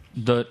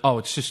that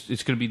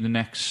it's going to be the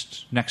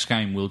next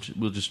game. We'll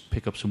just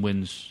pick up some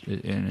wins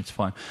and it's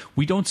fine.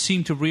 We don't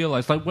seem to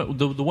realise, like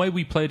the way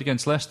we played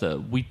against Leicester,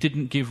 we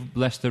didn't give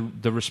Leicester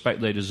the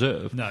respect they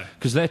deserve. No,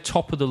 because they're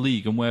top of the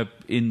league and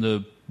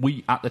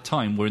at the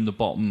time we're in the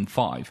bottom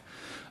 5,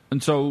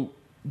 and so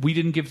we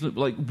didn't give them,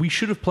 like, we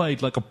should have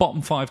played like a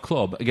bottom 5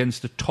 club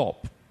against a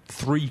top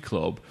 3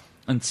 club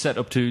and set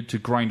up to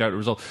grind out a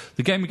result.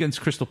 The game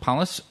against Crystal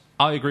Palace,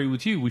 I agree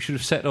with you. We should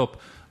have set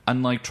up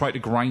and like try to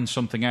grind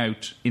something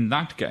out in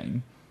that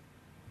game.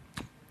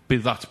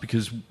 But that's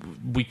because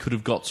we could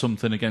have got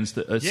something against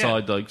a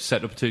side like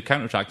set up to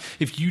counterattack.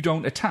 If you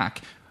don't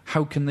attack,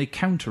 how can they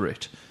counter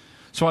it?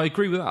 So I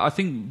agree with that. I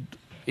think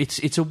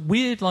it's a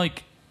weird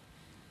like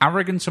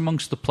arrogance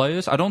amongst the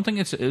players. I don't think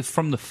it's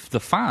from the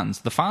fans.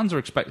 The fans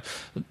are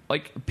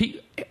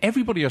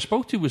everybody I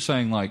spoke to was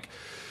saying like,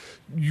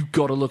 you've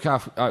got to look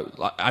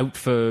out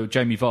for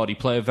Jamie Vardy,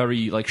 play a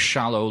very like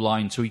shallow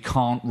line so he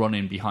can't run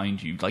in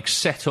behind you, like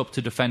set up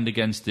to defend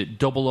against it,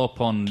 double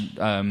up on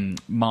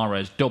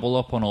Mahrez, double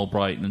up on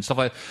Albrighton and stuff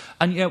like that.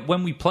 And yet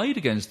when we played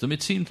against them,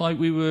 it seemed like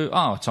we were,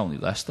 it's only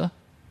Leicester.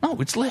 No,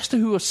 it's Leicester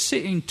who are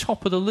sitting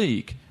top of the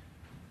league.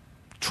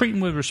 Treat them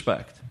with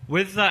respect.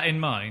 With that in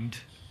mind,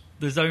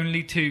 there's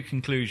only 2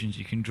 conclusions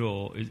you can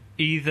draw.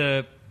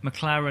 Either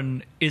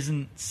McLaren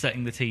isn't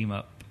setting the team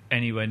up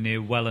anywhere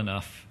near well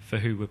enough for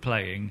who we're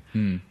playing,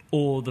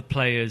 or the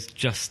players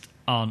just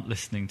aren't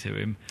listening to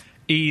him.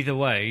 Either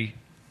way,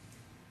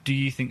 do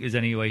you think there's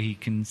any way he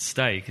can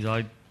stay?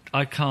 Because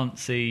I can't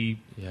see...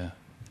 Yeah.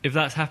 If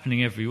that's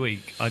happening every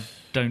week, I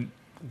don't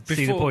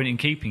see the point in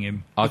keeping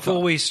him.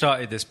 Before we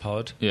started this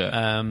pod,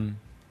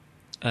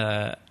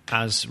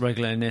 as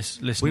regular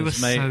listeners... We were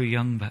so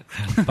young back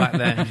then. Back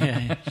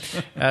then,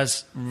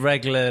 As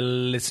regular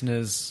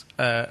listeners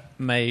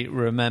may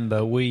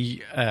remember,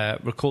 we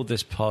record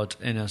this pod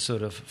in a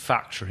sort of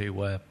factory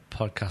where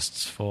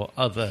podcasts for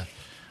other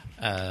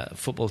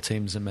football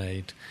teams are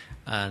made.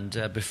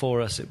 And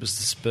before us, it was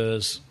the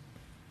Spurs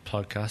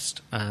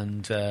podcast.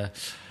 And a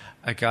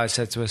guy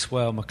said to us,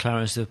 well,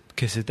 McLaren's the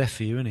kiss of death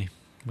for you, isn't he?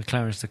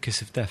 McLaren's the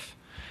kiss of death.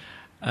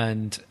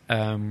 And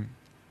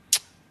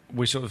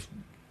we sort of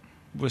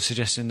were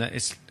suggesting that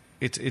it's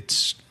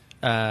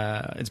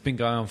been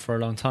going on for a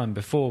long time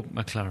before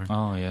McLaren.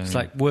 Oh yeah, it's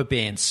like we're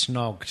being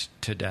snogged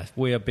to death.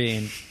 We are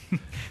being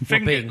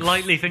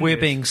lightly fingered. We're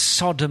being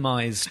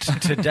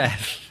sodomized to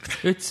death.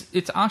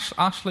 It's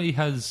Ashley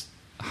has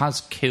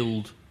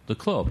killed the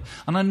club,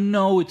 and I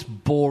know it's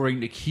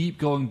boring to keep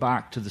going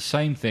back to the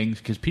same things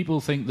because people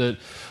think that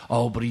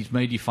but he's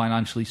made you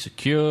financially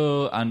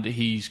secure and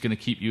he's going to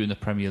keep you in the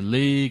Premier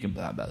League and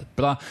blah blah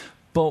blah.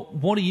 But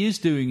what he is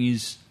doing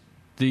is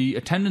the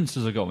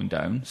attendances are going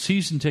down,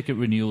 season ticket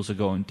renewals are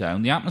going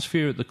down, the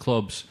atmosphere at the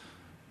club's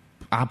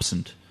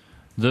absent.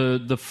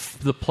 The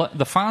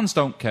fans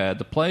don't care,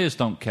 the players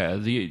don't care,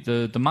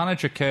 the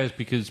manager cares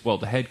because, well,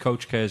 the head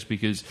coach cares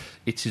because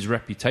it's his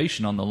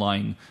reputation on the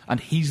line, and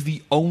he's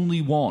the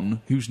only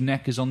one whose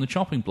neck is on the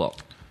chopping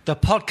block. The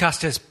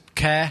podcasters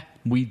care.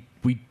 We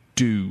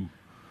do.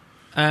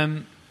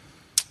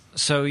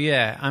 So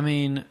yeah, I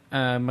mean,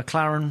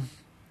 McLaren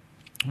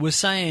was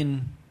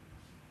saying.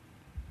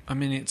 I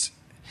mean,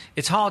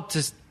 it's hard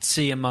to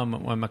see a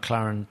moment when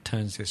McLaren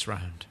turns this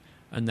round,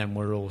 and then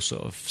we're all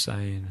sort of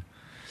saying,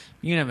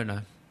 you never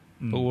know.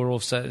 But we're all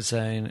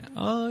saying,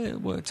 oh,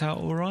 it worked out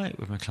all right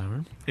with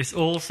McLaren. It's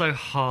also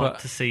hard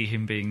to see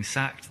him being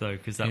sacked, though,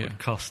 because that would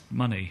cost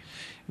money.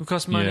 It would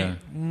cost money. Yeah.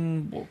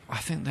 Well, I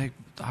think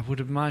I would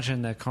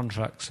imagine their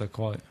contracts are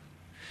quite...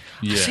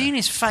 Yeah. I've seen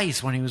his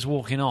face when he was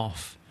walking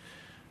off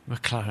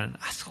McLaren.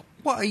 I thought,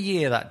 what a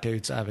year that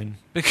dude's having.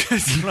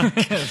 Because,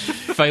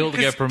 failed to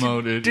get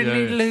promoted.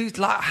 Didn't he lose,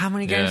 how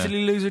many games did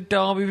he lose at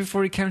Derby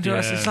before he came to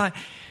us? It's like,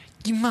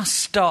 you must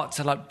start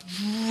to,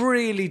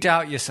 really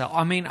doubt yourself.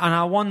 I mean, and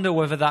I wonder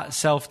whether that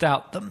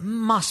self-doubt that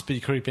must be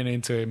creeping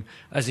into him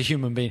as a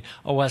human being,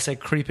 or when I say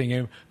creeping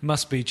him,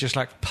 must be just,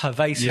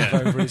 pervasive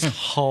over his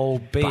whole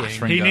being.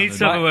 He needs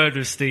to have a word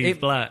with Steve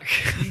Black.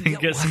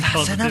 Get some that's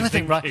positive another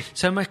thing, right? thinking.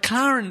 So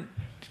McLaren,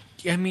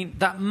 I mean,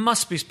 that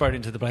must be spread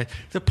into the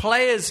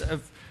players.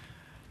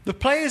 The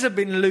players have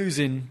been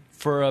losing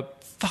for a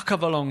fuck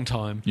of a long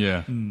time.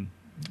 Yeah.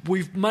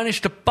 We've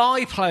managed to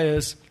buy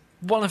players,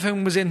 one of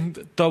whom was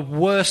in the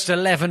worst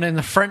 11 in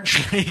the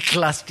French league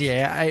last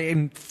year,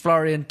 in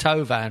Florian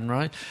Thauvin,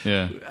 right?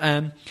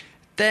 Yeah.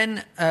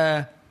 Then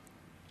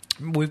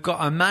we've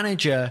got a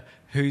manager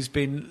who's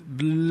been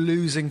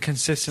losing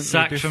consistently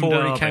Sacked before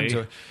from he came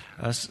Derby.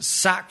 to us.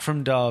 Sacked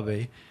from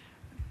Derby.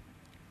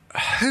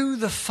 Who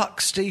the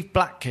fuck Steve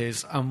Black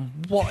is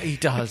and what he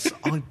does,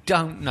 I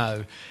don't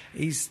know.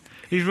 He's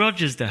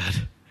Roger's dad.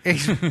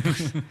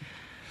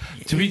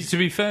 To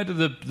be fair to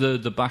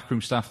the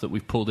backroom staff that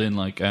we've pulled in,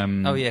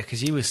 oh yeah,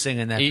 because he was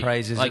singing their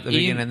praises at the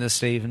beginning of the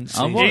season.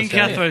 Ian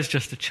Cathro's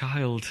just a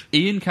child.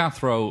 Ian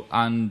Cathro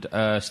and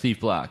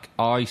Steve Black,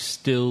 I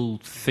still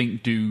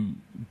think do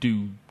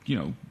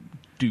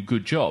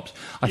good jobs.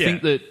 I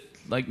think that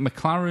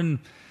McLaren,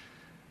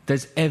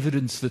 there's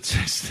evidence that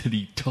says that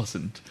he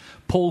doesn't.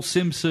 Paul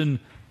Simpson,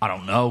 I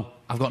don't know.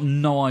 I've got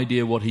no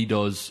idea what he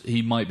does.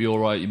 He might be all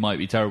right. He might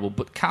be terrible.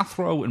 But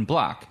Cathro and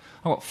Black,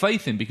 I've got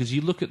faith in, because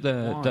you look at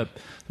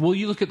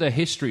you look at their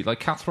history.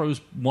 Cathro's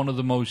one of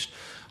the most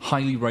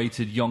highly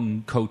rated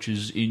young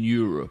coaches in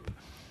Europe.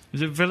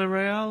 Was it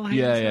Villarreal?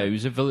 He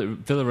was at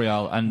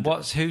Villarreal. And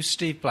who's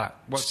Steve Black?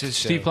 What's his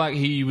Steve Black?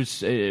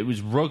 It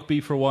was rugby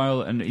for a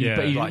while, and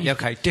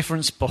okay,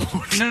 different sport.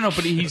 No,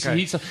 but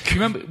he's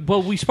remember.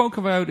 Well, we spoke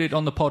about it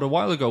on the pod a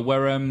while ago,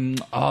 where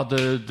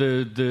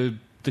the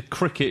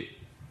cricket,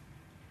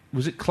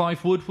 was it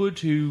Clive Woodward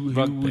who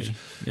Rugby.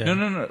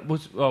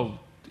 was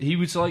he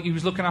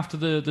was looking after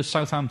the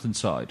Southampton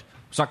side.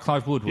 Was that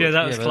Clive Woodward? Yeah,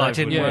 that was Clive. That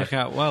didn't Woodward. work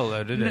out well,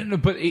 though, did it? No,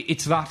 but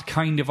it's that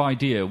kind of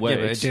idea where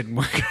but it didn't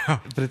work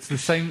out. But it's the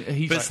same.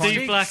 But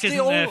Steve Black isn't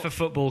there for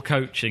football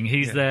coaching.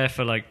 He's there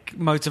for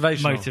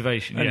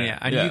motivation.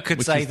 And you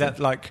could say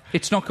that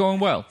it's not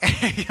going well.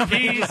 He's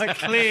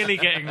clearly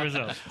getting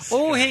results.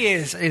 All he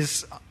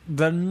is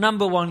the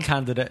number one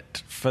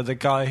candidate for the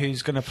guy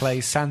who's going to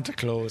play Santa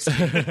Claus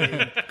in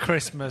the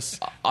Christmas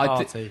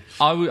party.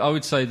 I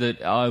would say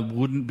that I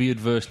wouldn't be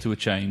adverse to a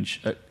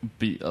change, for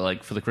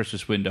the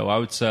Christmas window.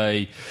 I would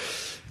say.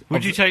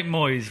 Would you take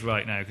Moyes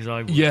right now? Because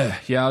I would. Yeah,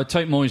 I'd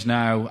take Moyes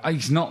now.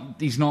 He's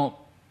not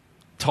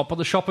top of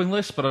the shopping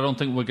list, but I don't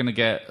think we're going to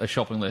get a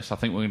shopping list. I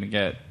think we're going to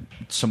get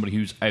somebody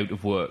who's out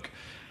of work,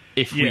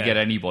 if we get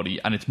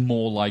anybody, and it's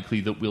more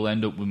likely that we'll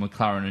end up with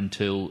McLaren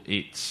until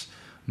it's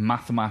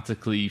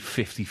mathematically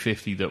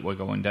 50-50 that we're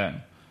going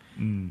down.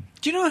 Do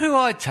you know who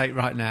I'd take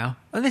right now?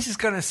 And this is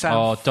going to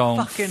sound don't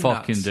fucking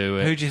nuts. Do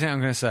it. Who do you think I'm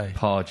going to say?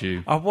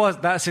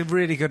 Pardew. That's a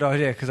really good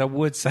idea, because I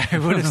would have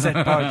said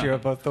Pardew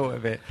if I thought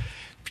of it.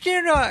 But do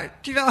you know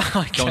what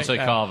Don't say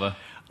Carver.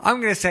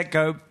 I'm going to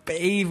go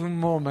even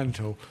more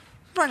mental.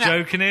 Right now,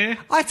 Joking here?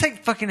 I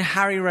take fucking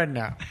Harry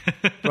Redknapp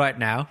right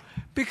now,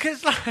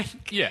 because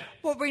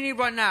what we need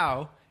right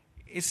now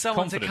is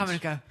someone to come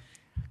and go,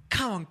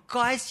 come on,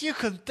 guys, you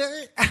can do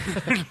it.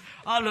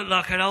 I look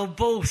like an old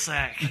ball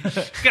sack.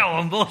 Go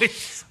on,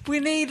 boys. We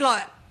need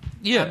I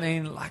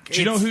mean, do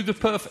you know who the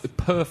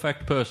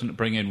perfect person to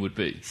bring in would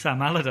be?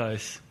 Sam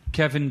Allardyce.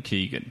 Kevin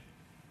Keegan.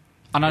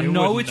 And I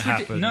know it's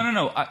happen.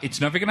 No,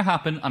 it's never going to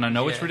happen, and I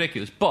know it's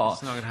ridiculous. But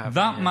it's not gonna happen,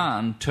 that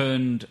man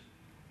turned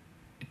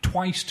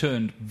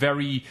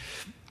very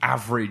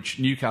average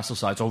Newcastle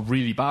sides, or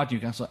really bad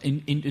Newcastle.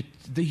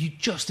 He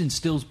just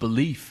instills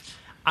belief.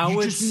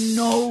 You just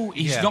know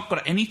he's not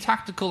got any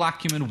tactical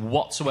acumen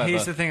whatsoever.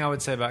 Here's the thing I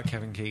would say about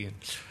Kevin Keegan.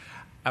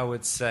 I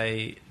would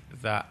say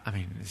that,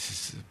 this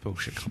is a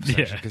bullshit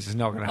conversation, because it's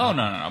not going to happen.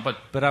 Oh, no.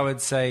 But I would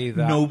say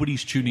that...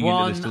 Nobody's tuning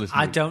into this to listen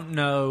to. I don't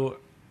know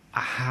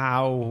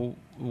how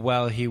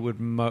well he would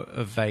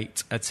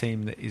motivate a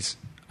team that is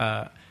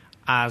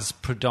as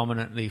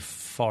predominantly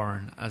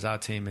foreign as our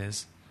team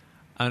is.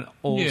 And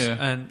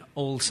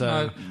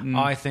also,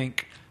 I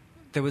think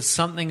there was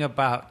something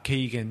about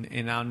Keegan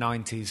in our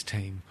 90s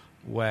team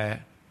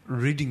where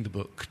reading the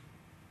book,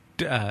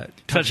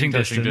 touching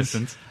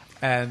distance,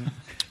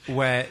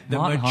 where the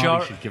Martin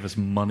Hardy should give us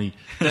money.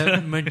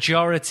 The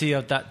majority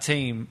of that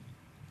team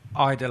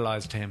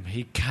idolised him.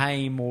 He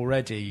came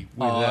already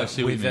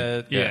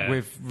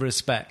with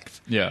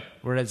respect. Yeah.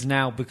 Whereas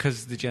now,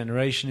 because the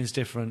generation is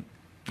different.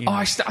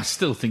 I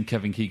still think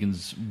Kevin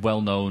Keegan's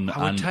well known and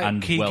I would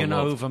take Keegan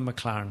well-loved. over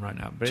McLaren right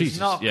now, but Jesus, it's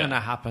not yeah. going to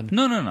happen.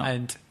 No.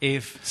 And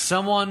if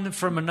someone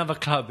from another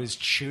club is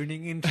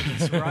tuning into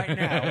this right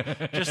now,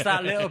 just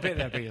that little bit,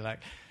 they'll be like,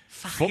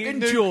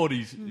 Fucking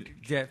Geordies.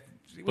 Yeah,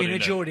 in a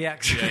Geordie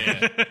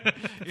accent.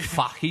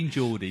 Fucking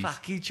Geordies.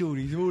 Fucking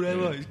Geordies, all they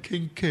want is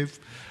King Kev.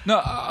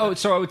 No,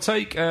 so I would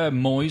take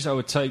Moyes, I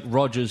would take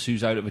Rodgers,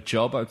 who's out of a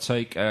job, I would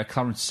take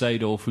Clarence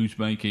Seedorf, who's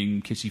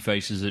making kissy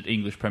faces at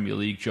English Premier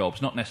League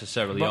jobs, not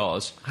necessarily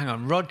ours. Hang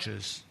on,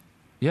 Rodgers.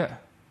 Yeah.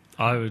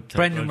 I would take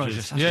Brendan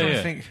Rodgers. I was Yeah, trying yeah.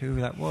 to think who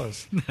that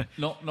was.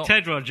 Not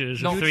Ted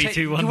Rogers, No, 3-2-1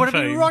 You want to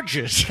be fame.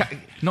 Rodgers?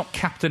 not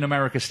Captain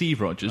America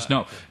Steve Rogers.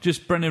 No,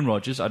 just Brendan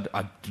Rodgers.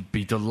 I'd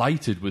be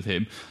delighted with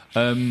him.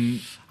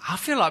 I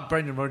feel like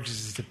Brendan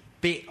Rodgers is a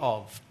bit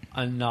of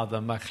another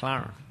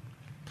McLaren.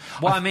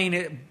 Well, I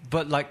mean,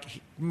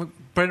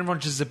 Brendan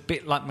Rodgers is a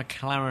bit like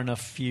McLaren a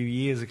few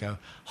years ago.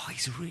 Oh,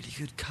 he's a really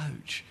good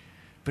coach,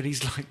 but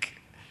he's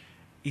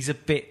a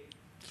bit.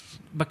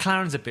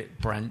 McLaren's a bit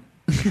Brent.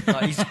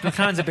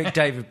 McLaren's a bit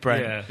David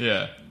Brent.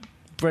 Yeah.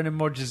 Brendan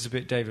Rodgers is a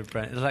bit David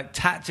Brent. It's like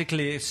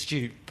tactically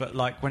astute, but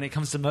like when it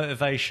comes to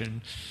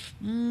motivation,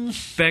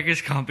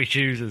 Beggars can't be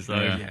choosers,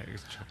 though. Yeah.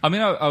 I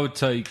mean, I would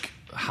take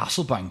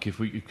Hasselbank if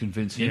we could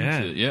convince him Yeah.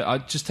 to. Yeah,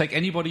 I'd just take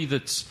anybody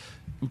that's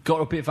got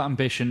a bit of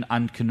ambition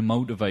and can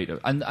motivate it.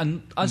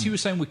 And as you were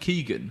saying with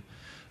Keegan,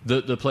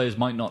 the players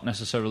might not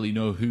necessarily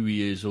know who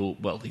he is, or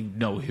well, they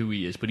know who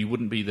he is, but he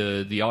wouldn't be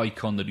the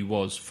icon that he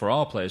was for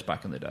our players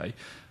back in the day.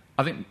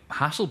 I think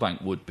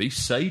Hasselbank would be,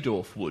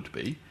 Seedorf would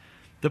be.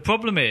 The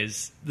problem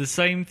is, the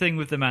same thing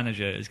with the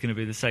manager is going to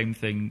be the same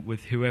thing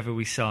with whoever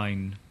we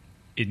sign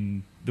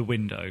in the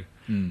window.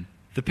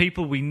 The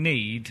people we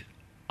need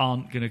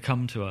aren't going to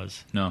come to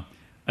us. No.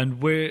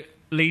 And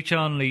Lee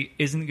Charnley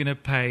isn't going to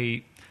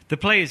pay... The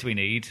players we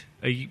need,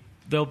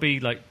 they'll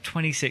be like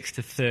 26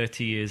 to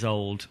 30 years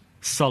old,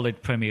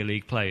 solid Premier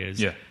League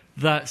players. Yeah.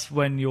 That's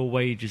when your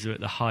wages are at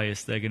the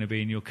highest they're going to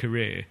be in your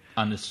career.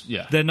 And it's,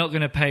 yeah. They're not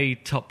going to pay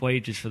top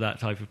wages for that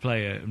type of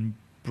player and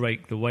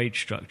break the wage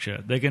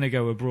structure. They're going to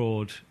go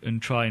abroad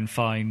and try and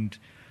find...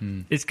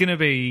 It's going to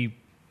be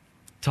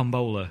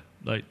tombola,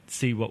 like,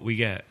 see what we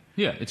get.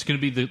 Yeah, it's going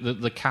to be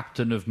the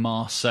captain of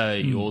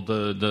Marseille or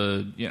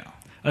the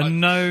And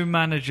no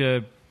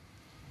manager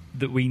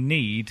that we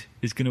need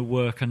is going to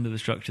work under the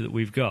structure that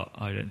we've got,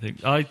 I don't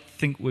think. I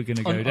think we're going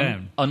to go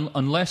down.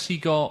 Unless he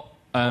got...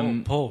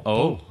 Paul.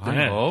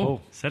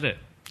 Paul said it.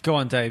 Go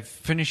on, Dave.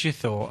 Finish your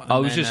thought. I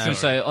was just going to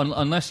say,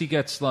 unless he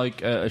gets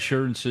like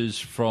assurances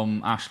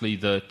from Ashley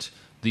that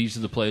these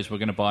are the players we're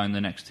going to buy in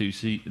the next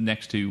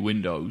two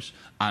windows,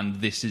 and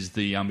this is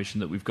the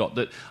ambition that we've got.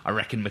 That I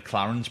reckon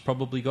McLaren's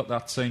probably got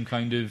that same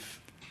kind of.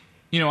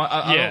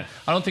 I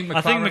don't think McLaren.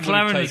 I think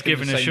McLaren has taken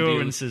given the same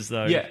assurances, deal.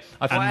 though. Yeah,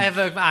 I think,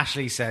 Whatever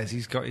Ashley says,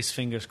 he's got his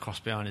fingers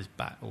crossed behind his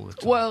back all the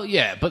time. well,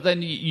 yeah, but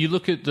then you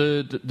look at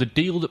the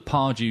deal that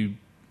Pardew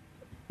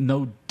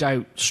no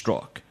doubt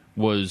struck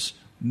was.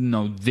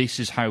 No, this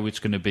is how it's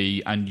going to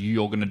be, and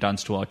you're going to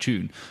dance to our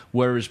tune.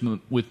 Whereas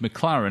with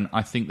McLaren,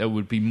 I think there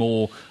would be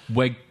more.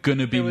 We're going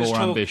to be more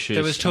ambitious.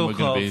 There was talk and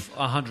we're of going to be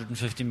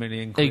 150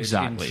 million quid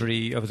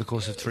Exactly. over the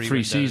course of three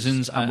three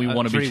seasons, and we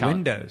want to be 3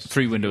 windows.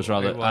 3 windows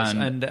rather. It was.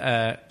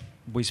 And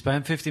we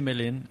spent 50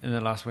 million in the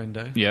last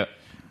window. Yeah,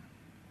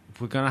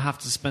 We're going to have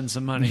to spend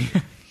some money.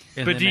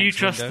 But do you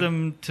trust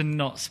them to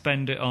not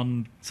spend it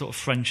on sort of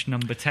French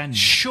number 10?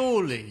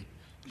 Surely,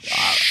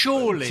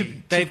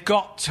 they've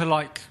got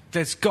to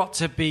there's got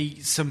to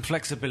be some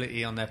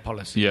flexibility on their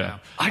policy. Yeah. now.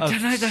 I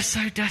don't know. They're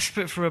so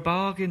desperate for a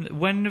bargain.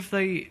 When have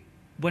they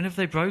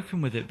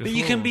broken with it before? But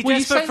you can be Well,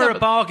 you desperate say for that, a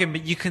bargain,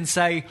 but you can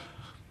say,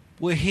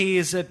 "Well,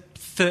 here's a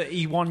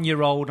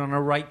 31-year-old on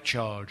a rape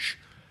charge."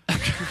 Are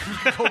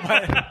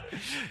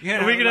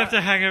we going to have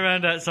to hang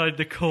around outside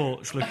the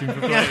courts looking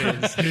for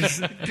players?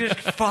 just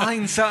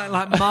find something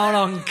like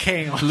Marlon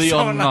King or Leon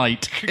someone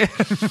Knight.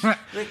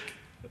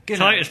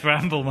 Titus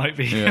Bramble might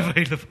be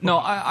available. No,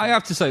 I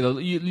have to say though,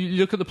 you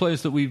look at the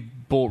players that we've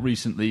bought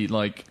recently,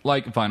 like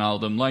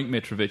Wijnaldum, like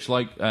Mitrovic,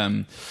 like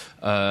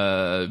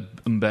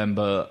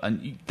Mbemba,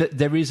 and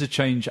there is a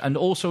change, and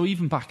also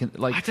even back in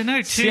I don't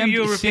know, two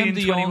European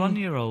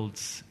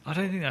 21-year-olds. I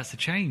don't think that's a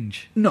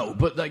change. No,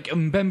 but like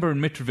Mbemba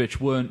and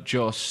Mitrovic weren't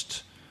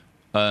just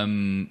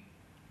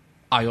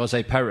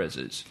Jose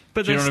Perez's.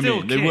 But Do you know they're what I still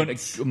mean? They weren't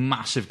kids. a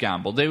massive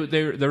gamble.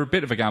 They're a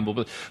bit of a gamble,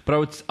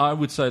 but I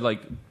would say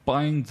like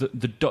buying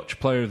the Dutch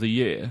Player of the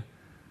Year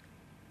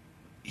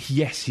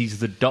yes, he's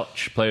the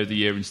Dutch Player of the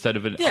Year instead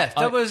of an. Yeah,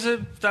 that was a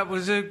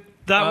good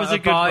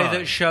buy buy.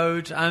 that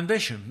showed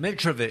ambition.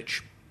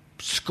 Mitrovic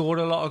scored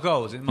a lot of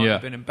goals. It might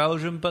have been in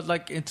Belgium, but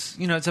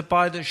it's a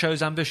buy that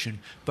shows ambition.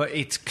 But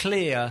it's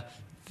clear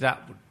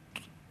that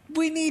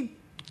we need.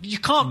 You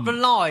can't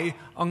rely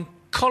on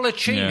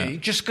Colaccini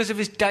just because of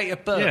his date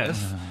of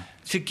birth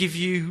to give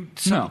you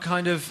some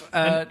kind of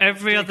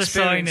every other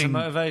experience signing and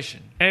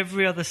motivation.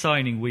 Every other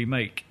signing we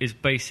make is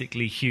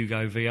basically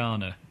Hugo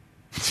Viana.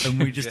 And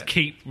we just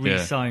keep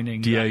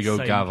re-signing Diego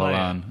that same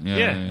Gavilan. player.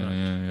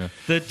 Yeah.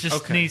 There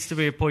just needs to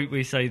be a point where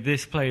you say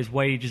this player's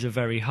wages are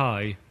very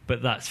high,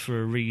 but that's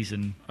for a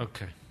reason.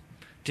 Okay.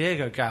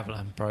 Diego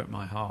Gavilan broke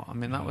my heart. I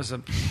mean, that was a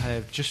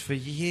player just for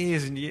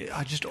years and years.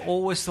 I just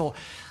always thought,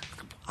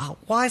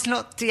 why is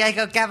not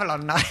Diego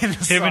Gavilan not in the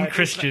side? Him and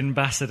Christian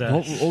Bassada.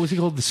 What was he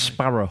called? The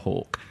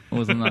Sparrowhawk.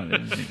 Wasn't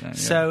that?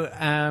 So,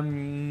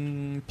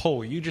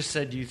 Paul, you just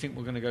said you think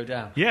we're going to go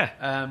down.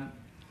 Yeah.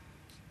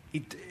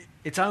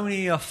 It's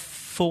only a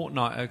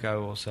fortnight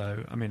ago or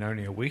so,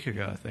 only a week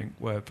ago, I think,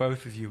 where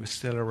both of you were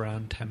still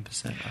around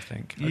 10%, I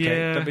think. Okay,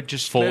 Yeah. but let's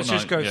just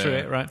Fortnight, go through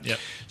it, right? Yep.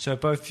 So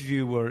both of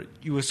you were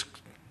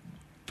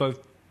both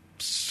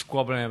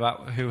squabbling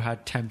about who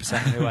had 10%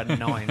 and who had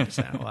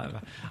 9% or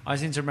whatever. I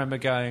seem to remember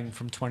going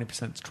from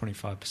 20% to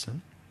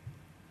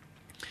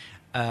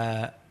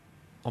 25%.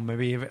 Or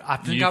maybe even, I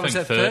think I was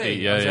at 30.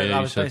 Yeah,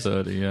 I was said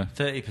 30, yeah.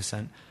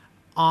 30%.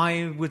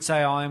 I would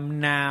say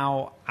I'm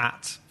now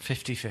at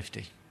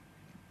 50-50.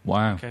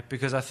 Wow. Okay,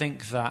 because I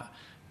think that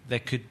there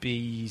could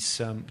be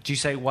some. Do you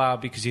say wow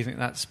because you think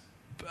that's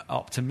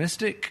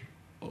optimistic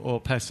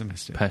or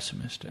pessimistic?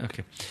 Pessimistic.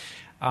 Okay,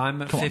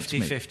 I'm at Come on,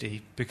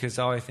 50-50 because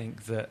I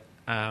think that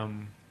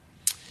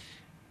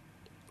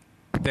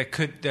there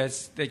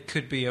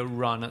could be a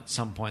run at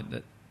some point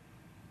that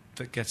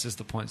gets us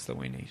the points that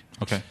we need.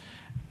 Okay.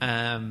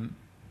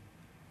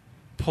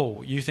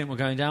 Paul, you think we're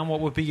going down? What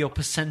would be your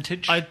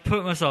percentage? I'd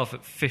put myself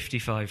at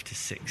 55 to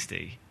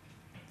 60.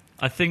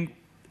 I think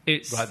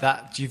it's... Right,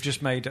 that you've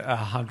just made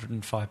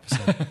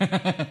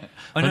 105%.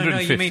 Oh, no, you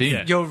 150?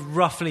 mean you're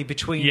roughly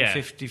between Yeah.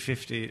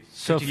 50-50,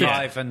 So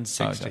 55 and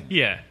 60. Okay.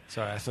 Yeah.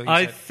 Sorry, I thought you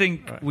I said...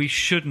 think Right. we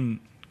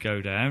shouldn't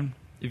go down.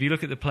 If you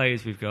look at the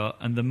players we've got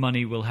and the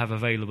money we'll have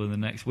available in the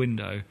next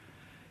window,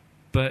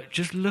 but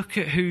just look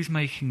at who's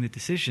making the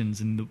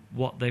decisions and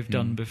what they've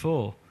done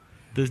before.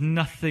 There's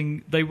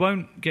nothing... They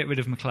won't get rid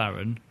of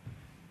McLaren.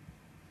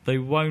 They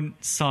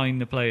won't sign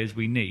the players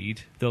we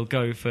need. They'll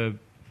go for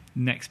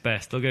next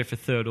best. They'll go for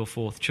third or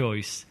fourth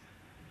choice.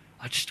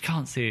 I just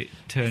can't see it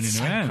turning It's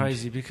so around.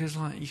 crazy because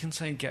you can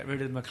say get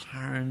rid of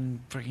McLaren,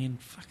 bring in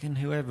fucking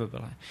whoever,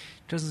 but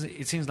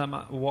it seems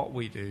like what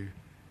we do,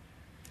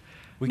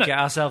 we get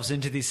ourselves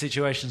into these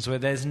situations where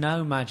there's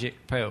no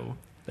magic pill.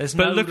 There's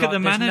But no, look at the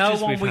there's managers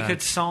no one we've we had.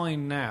 could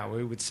sign now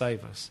who would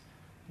save us.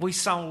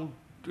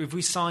 If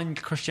we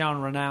signed Cristiano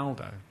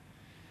Ronaldo,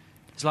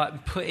 it's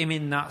like put him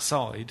in that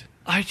side.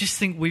 I just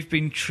think we've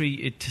been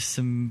treated to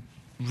some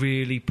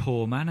really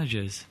poor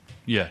managers.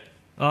 Yeah.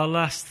 Our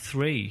last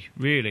three,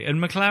 really. And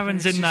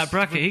McLaren's It's in that just-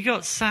 bracket. He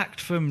got sacked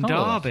from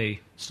Derby.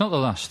 It's not the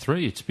last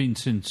three. It's been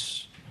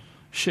since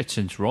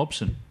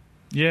Robson.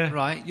 Yeah.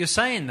 Right, you're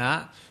saying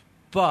that,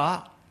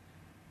 but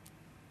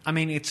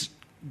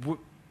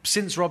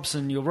since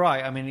Robson, you're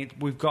right.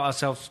 We've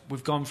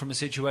gone from a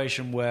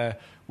situation where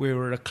we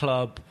were at a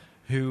club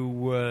who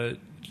were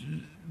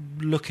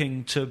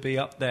looking to be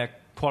up there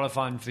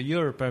qualifying for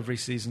Europe every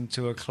season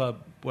to a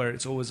club where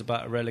it's always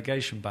about a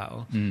relegation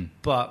battle.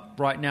 But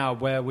right now,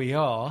 where we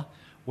are,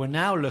 we're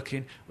now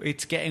looking,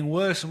 it's getting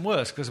worse and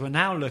worse because we're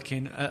now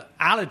looking at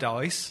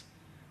Allardyce.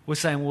 We're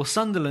saying, well,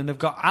 Sunderland have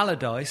got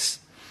Allardyce.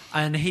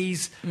 And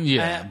he's...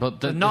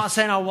 but... not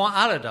saying I want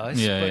Allardyce,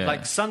 Yeah, but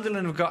yeah.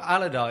 Sunderland have got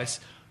Allardyce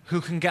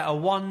who can get a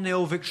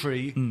 1-0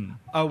 victory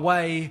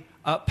away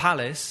at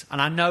Palace.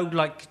 And I know,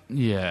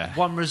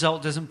 one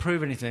result doesn't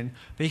prove anything,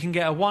 but he can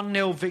get a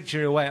 1-0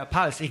 victory away at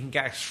Palace. He can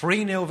get a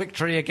 3-0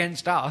 victory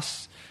against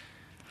us.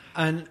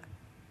 And...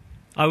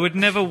 I would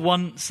never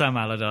want Sam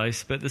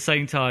Allardyce, but at the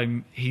same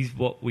time, he's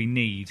what we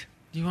need.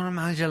 You want a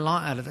manager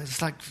like Allardyce?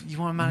 It's like, you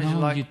want a manager No,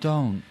 like... you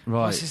don't.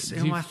 Right.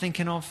 Who am I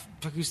thinking of?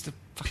 Who's the...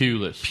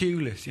 Pulis.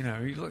 Pulis, you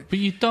know. But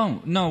you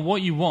don't. No,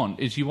 what you want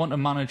is you want a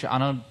manager,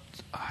 and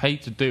I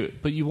hate to do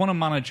it, but you want a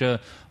manager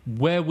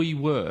where we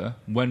were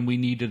when we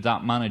needed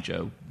that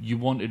manager. You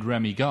wanted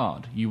Remy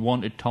Gard. You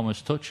wanted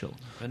Thomas Tuchel.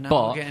 But now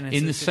but we're getting into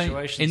in the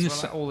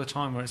situations all the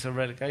time where it's a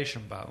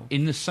relegation battle.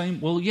 In the same...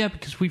 Well, yeah,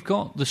 because we've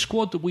got... The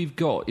squad that we've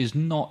got is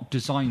not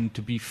designed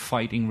to be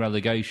fighting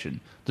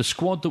relegation. The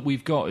squad that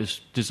we've got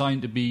is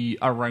designed to be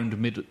around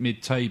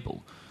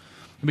mid-table.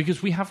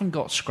 Because we haven't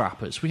got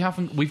scrappers.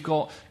 We've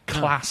got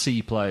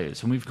classy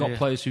players, and we've got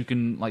players who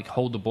can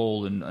hold the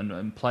ball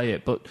and play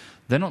it, but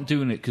they're not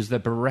doing it because they're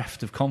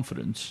bereft of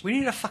confidence. We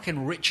need a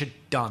fucking Richard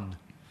Dunn.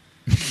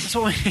 That's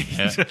what we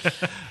need.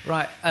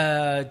 Right,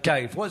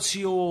 Dave, what's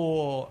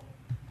your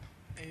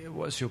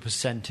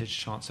percentage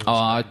chance of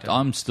us going down?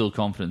 I'm still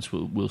confident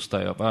we'll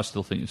stay up. I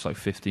still think it's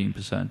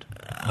 15%.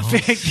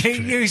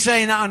 You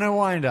saying that on a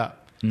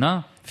wind-up?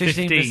 No.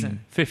 15%.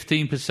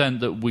 15%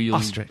 that we'll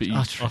be...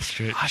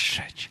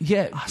 Ostrich.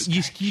 Yeah,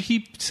 you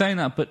keep saying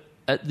that, but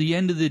at the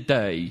end of the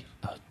day...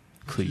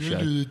 cliche. At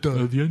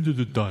the end of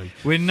the day.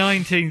 We're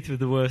 19th with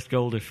the worst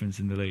goal difference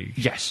in the league.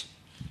 Yes.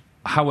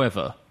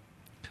 However,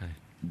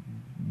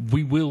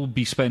 we will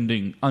be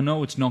spending... I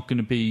know it's not going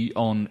to be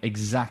on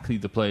exactly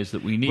the players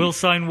that we need. We'll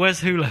sign Wes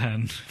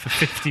Houlihan for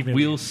 50 million.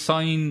 We'll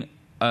sign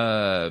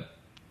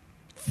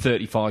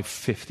 35,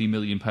 50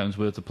 million pounds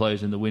worth of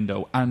players in the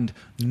window, and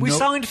we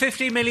signed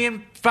 50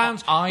 million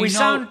pounds. I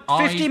signed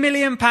 50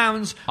 million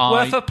pounds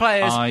worth of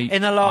players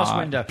in the last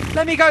window.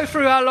 Let me go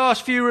through our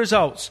last few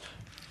results.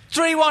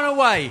 3-1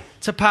 away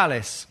to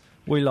Palace.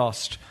 We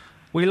lost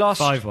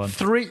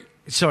 5-1.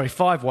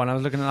 5-1. I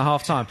was looking at the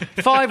half time.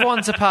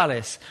 5-1 to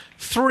Palace.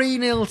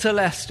 3-0 to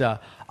Leicester.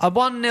 A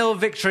 1-0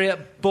 victory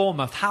at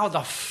Bournemouth. How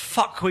the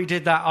fuck we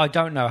did that, I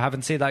don't know.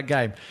 Haven't seen that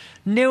game.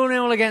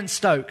 0-0 against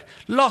Stoke.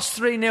 Lost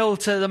 3-0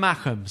 to the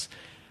Mackhams.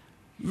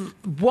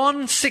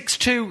 Won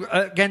 6-2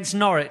 against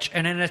Norwich.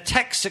 And in a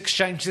text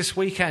exchange this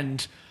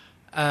weekend,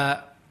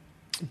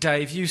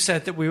 Dave, you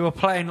said that we were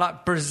playing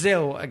like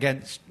Brazil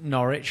against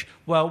Norwich.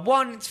 Well,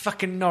 one, it's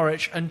fucking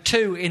Norwich. And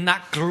two, in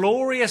that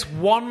glorious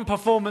one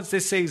performance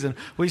this season,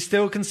 we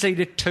still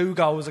conceded 2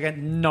 goals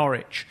against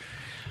Norwich.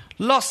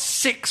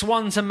 Lost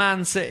 6-1 to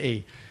Man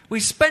City. We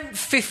spent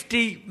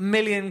 50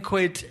 million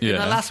quid in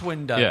the last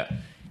window. Yeah.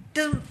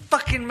 Doesn't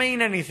fucking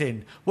mean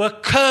anything. We're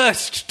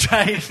cursed,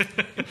 Dave.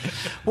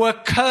 We're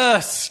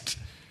cursed.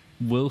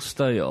 We'll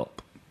stay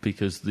up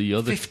because the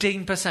other...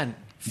 15%.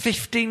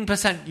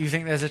 15% you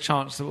think there's a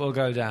chance that we'll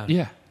go down?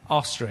 Yeah.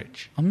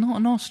 Ostrich. I'm not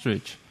an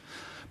ostrich.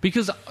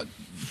 Because...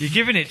 You're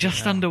giving it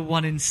just under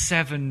 1 in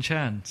 7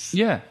 chance.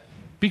 Yeah.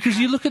 Because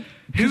you look at...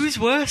 Who's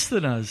worse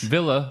than us?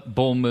 Villa,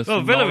 Bournemouth,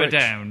 Oh, Villa Norwich. were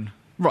down.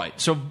 Right,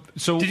 so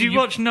Did you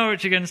watch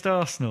Norwich against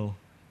Arsenal?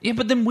 Yeah,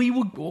 but then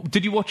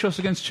did you watch us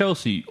against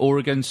Chelsea or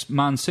against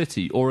Man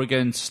City or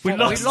against... We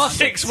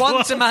lost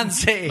 6-1 to Man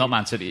City. Not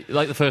Man City.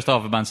 Like the first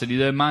half of Man City.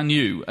 They're Man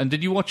U. And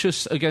did you watch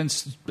us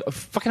against...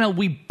 Fucking hell,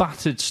 we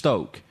battered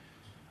Stoke.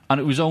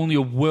 And it was only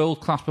a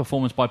world-class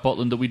performance by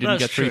Butland that we didn't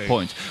That's get 3 true.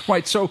 points.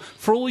 Right, so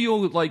for all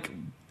your,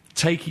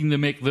 taking the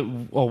mick that,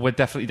 we're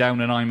definitely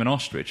down and I'm an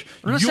ostrich.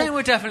 I'm not saying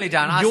we're definitely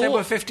down. I said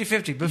we're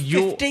 50-50. But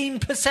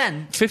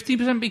 15%?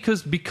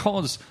 15%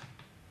 because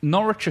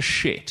Norwich are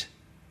shit.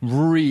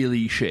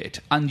 Really shit.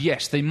 And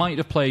yes, they might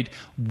have played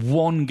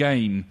one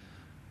game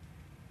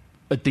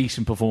a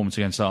decent performance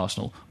against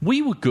Arsenal.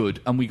 We were good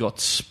and we got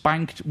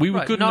spanked. We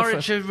were good.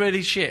 Norwich are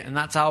really shit, and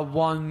that's our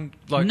one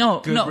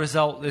good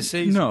result this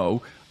season.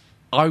 No,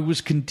 I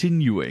was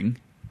continuing.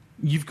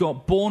 You've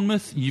got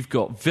Bournemouth, you've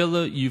got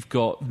Villa, you've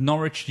got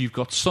Norwich, you've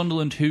got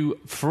Sunderland, who,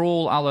 for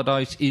all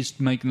Allardyce, is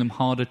making them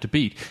harder to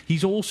beat.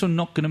 He's also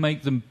not going to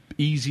make them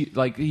easy.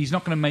 He's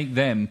not going to make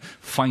them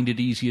find it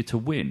easier to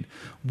win.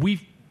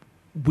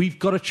 We've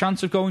got a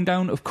chance of going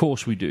down? Of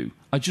course we do.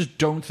 I just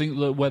don't think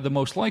that we're the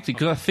most likely,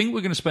 because I think we're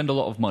going to spend a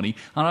lot of money,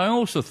 and I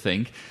also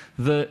think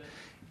that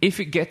if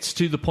it gets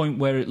to the point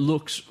where it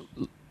looks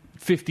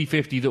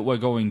 50-50 that we're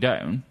going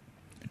down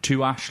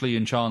to Ashley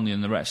and Charnley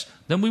and the rest,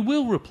 then we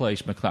will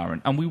replace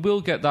McLaren, and we will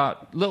get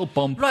that little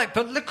bump. Right,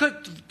 but look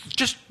at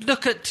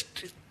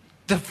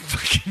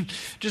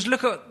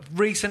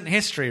recent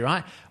history,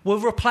 right? We'll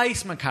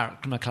replace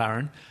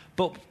McLaren,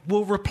 but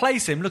we'll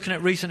replace him, looking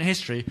at recent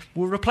history,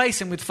 we'll replace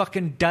him with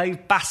fucking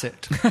Dave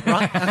Bassett,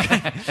 right?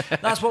 Okay.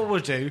 That's what we'll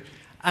do.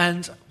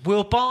 And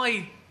we'll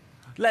buy,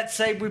 let's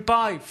say we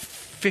buy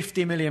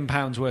 £50 million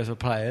worth of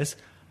players,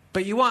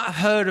 but you won't have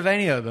heard of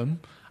any of them,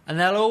 and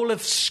they'll all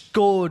have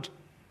scored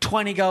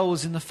 20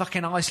 goals in the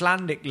fucking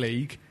Icelandic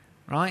league,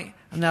 right?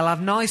 And they'll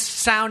have nice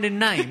sounding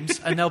names,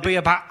 and they'll be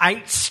about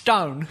 8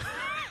 stone.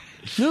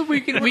 No, you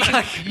can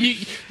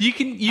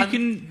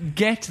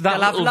get that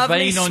little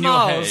vein on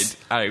your head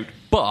out.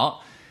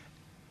 But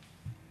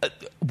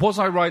was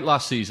I right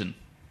last season?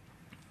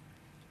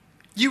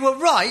 You were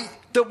right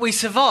that we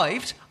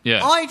survived.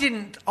 Yeah. I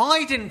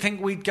didn't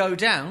think we'd go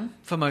down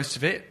for most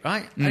of it,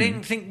 right? I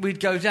didn't think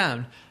we'd go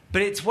down.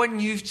 But it's when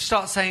you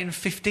start saying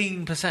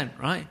 15%,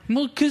 right?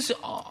 Well, because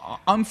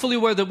I'm fully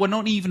aware that we're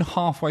not even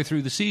halfway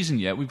through the season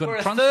yet. We're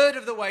a third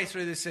of the way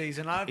through the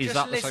season. Is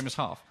that the same as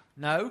half?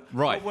 No.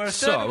 Right. We're a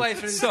third of the way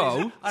through the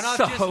season. And I've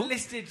just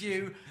listed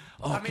you...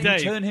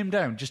 Dave, turn him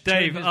down.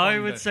 Dave, I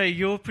would say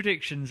your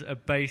predictions are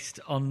based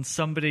on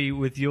somebody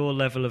with your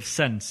level of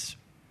sense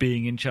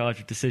being in charge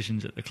of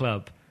decisions at the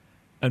club.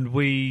 And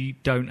we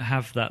don't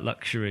have that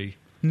luxury.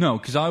 No,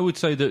 because I would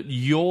say that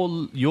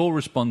your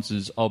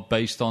responses are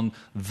based on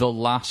the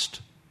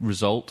last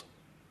result,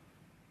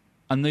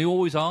 and they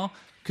always are.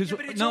 Hang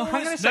on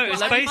a second.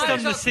 It's based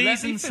on the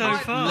season so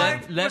far.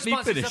 Let me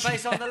finish. Responses are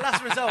based on the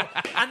last result,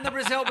 and the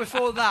result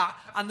before that,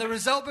 and the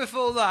result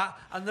before that,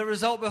 and the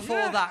result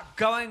before that,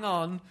 going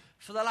on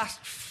for the last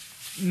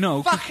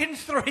No, Fucking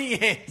 3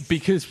 years.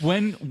 because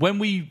when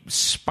we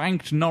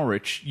spanked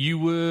Norwich, you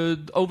were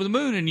over the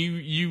moon, and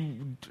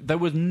you there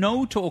was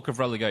no talk of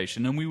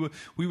relegation, and we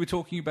were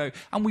talking about,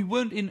 and we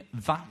weren't in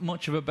that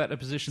much of a better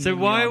position. So than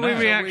why are we now.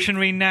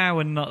 reactionary now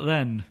and not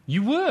then?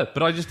 You were,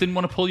 but I just didn't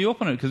want to pull you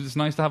up on it because it's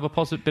nice to have a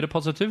bit of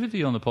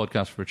positivity on the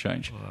podcast for a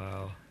change.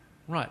 Wow.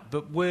 Right,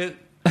 but we're...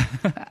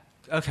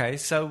 Okay,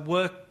 so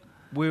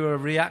we were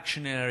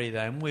reactionary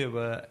then. We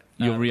were...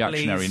 You're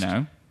reactionary pleased.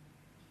 now.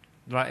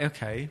 Right,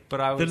 okay. But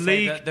I would The say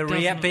league that the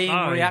doesn't being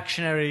lie.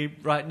 reactionary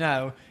right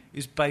now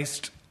is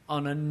based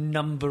on a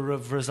number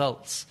of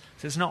results.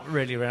 So it's not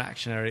really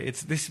reactionary.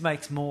 This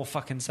makes more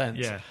fucking sense.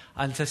 Yeah.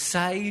 And to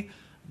say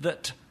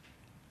that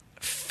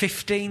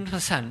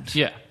 15%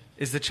 Yeah.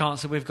 is the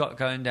chance that we've got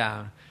going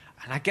down,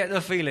 and I get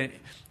the feeling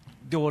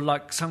you're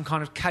like some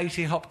kind of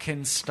Katie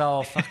Hopkins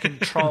style fucking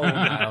troll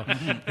now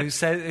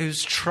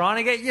who's trying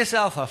to get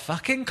yourself a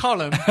fucking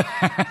column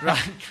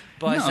right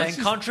by No, saying this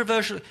is-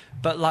 controversial,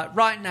 but like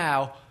right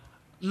now,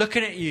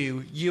 looking at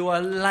you are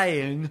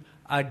laying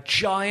a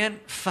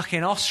giant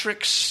fucking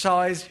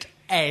ostrich-sized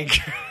egg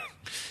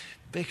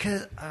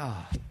because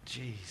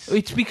jeez.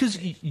 It's because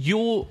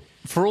you're,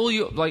 for all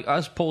you, like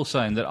as Paul's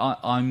saying, that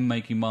I'm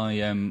making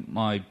my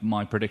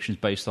my predictions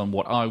based on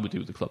what I would do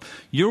with the club.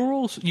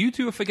 You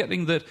two are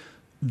forgetting that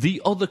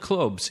the other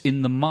clubs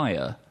in the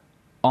mire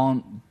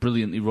aren't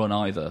brilliantly run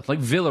either. Like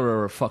Villa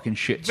are a fucking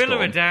shit. Villa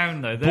are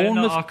down, though. They're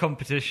not our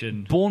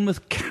competition.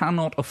 Bournemouth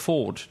cannot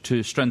afford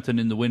to strengthen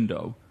in the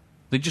window.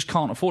 They just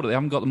can't afford it. They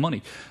haven't got the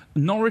money.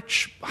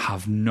 Norwich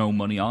have no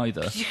money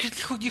either.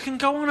 You can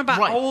go on about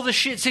Right. all the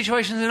shit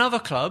situations in other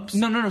clubs.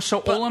 No. So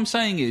all I'm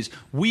saying is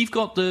we've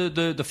got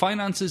the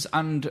finances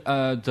and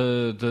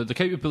the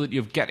capability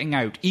of getting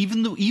out.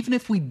 Even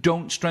if we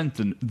don't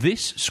strengthen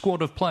this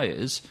squad of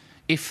players,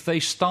 if they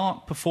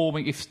start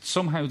performing, if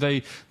somehow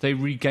they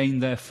regain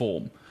their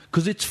form,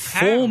 because it's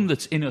form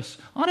that's in us.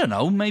 I don't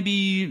know.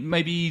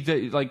 Maybe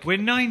they, like We're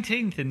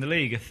 19th in the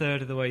league, a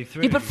third of the way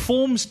through. yeah, but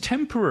form's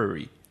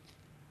temporary.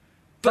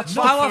 But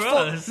not our for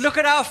form, us. look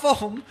at our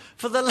form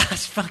for the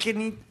last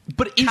fucking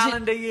But is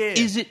calendar it, year.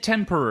 Is it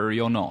temporary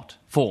or not?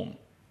 Form.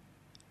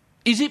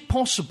 Is it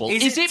possible?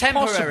 Is it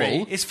temporary?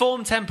 possible? Is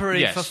form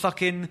temporary Yes. for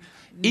fucking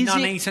Is it-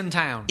 Nuneaton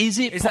Town? Is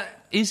it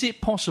that- is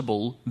it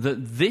possible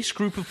that this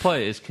group of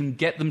players can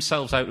get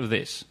themselves out of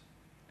this?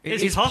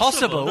 It's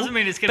possible. Doesn't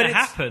mean it's gonna but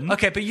happen.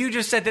 Okay, but you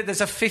just said that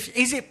there's a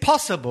Is it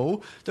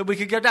possible that we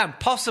could go down?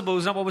 Possible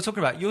is not what we're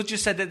talking about. You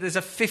just said that there's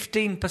a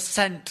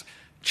 15%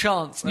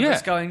 chance of Yeah.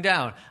 us going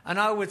down, and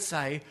I would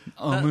say,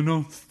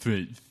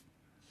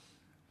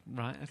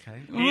 right,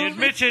 okay. He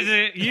admitted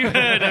it. You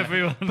heard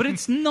everyone. But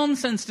it's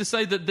nonsense to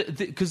say that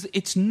because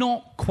it's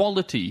not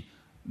quality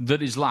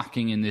that is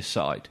lacking in this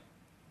side.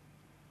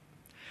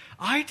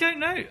 I don't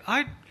know.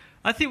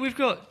 I think we've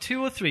got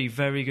 2 or 3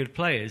 very good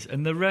players,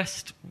 and the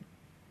rest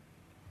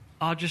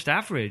are just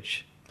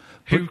average,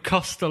 who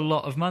cost a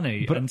lot of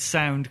money and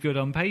sound good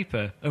on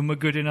paper, and were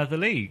good in other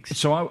leagues.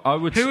 So I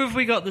would. Who have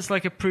we got that's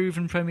like a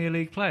proven Premier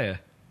League player?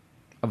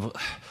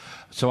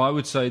 So I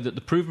would say that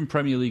the proven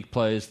Premier League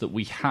players that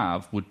we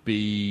have would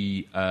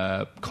be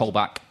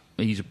Colback.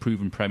 He's a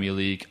proven Premier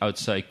League. I would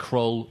say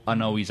Krull. I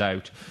know he's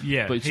out.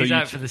 Yeah, but he's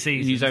out for the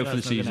season, He's out so for the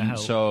that's not gonna season. help.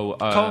 So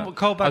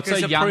Colback I'd say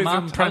is a Jan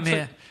proven Matt,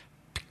 Premier.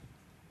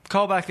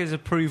 Colback is a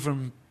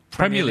proven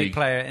Premier League League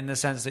player in the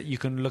sense that you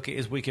can look at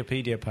his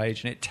Wikipedia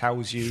page and it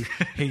tells you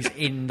he's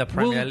in the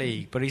Premier Well-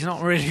 League, but he's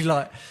not really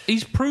like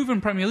He's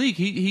proven Premier League.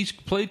 He's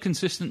played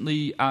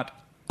consistently at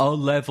a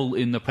level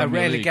in the a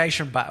Premier League.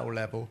 relegation battle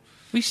level.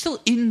 He's still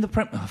in the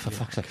Premier. Oh, for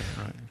fuck's sake!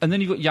 And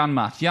then you've got Jan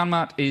Matt. Jan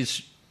Matt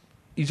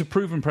he's a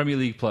proven Premier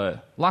League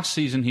player. Last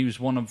season, he was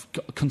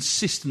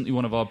consistently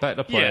one of our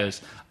better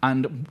players,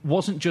 and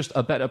wasn't just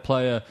a better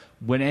player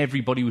when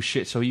everybody was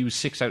shit. So he was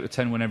 6 out of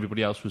 10 when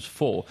everybody else was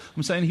 4.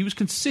 I'm saying he was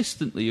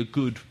consistently a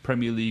good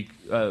Premier League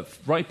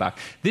right back.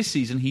 This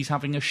season, he's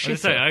having a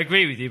shit. I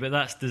agree with you, but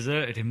that's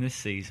deserted him this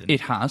season. It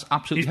has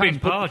absolutely. He's been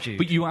has, but, Pardewed.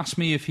 but you asked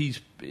me if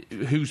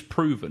who's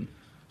proven.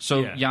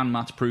 So Yeah. Jan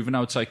Matt's proven. I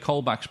would say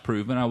Colback's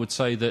proven. I would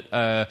say that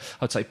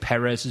I'd say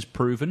Perez is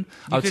proven.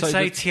 I You would could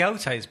say that-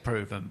 Tiote's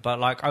proven, but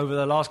like over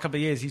the last couple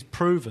of years, he's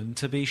proven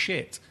to be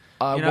shit.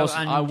 I You know,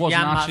 wasn't and actually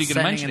Jan going Matt's to mention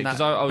heading it in because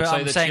that- I would but say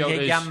I'm that saying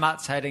Tiote Jan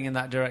Matt's heading in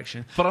that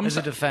direction as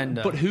a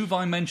defender. But who've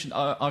I mentioned?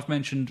 I've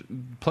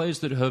mentioned players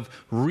that have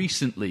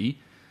recently.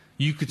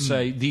 You could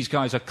say these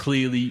guys are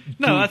clearly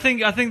no,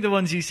 good. I think the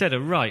ones you said are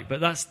right, but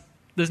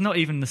there's not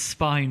even the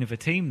spine of a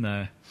team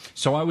there.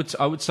 So I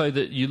would say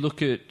that you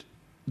look at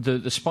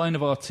the spine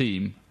of our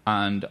team,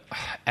 and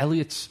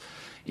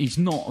he's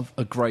not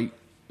a great.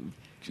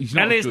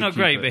 Elliott's not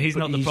great, but he's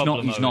not the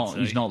problem, I would say.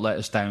 He's not let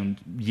us down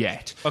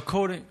yet.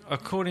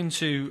 according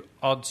to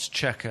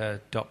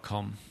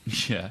oddschecker.com,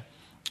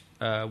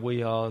 Yeah.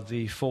 we are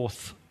the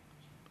 4th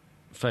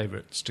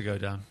favourites to go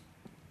down.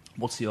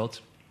 What's the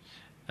odds?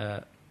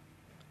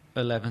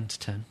 11 to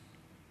 10.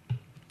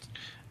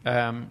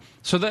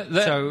 So they're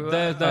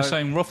So,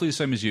 saying roughly the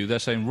same as you. They're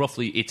saying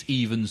roughly it's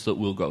evens that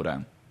will go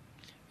down.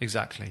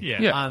 Exactly.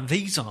 Yeah. And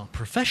these are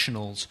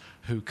professionals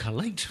who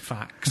collate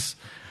facts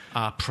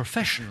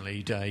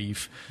professionally,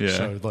 Dave, Yeah.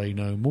 so they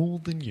know more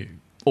than you.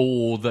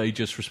 Or they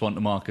just respond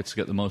to markets to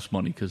get the most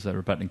money because they're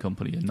a betting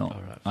company and not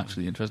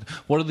actually interested.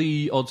 What are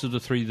the odds of the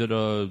three that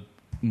are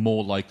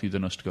more likely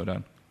than us to go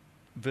down?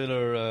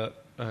 Villa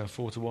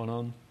 4-1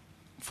 on.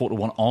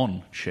 4-1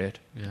 on. Shit.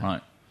 Yeah.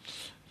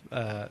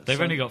 Right.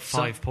 They've only got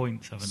 5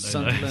 points, haven't they?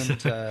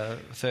 Sunderland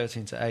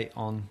 13-8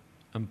 on,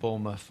 and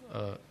Bournemouth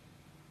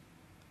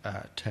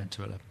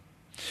 10-11.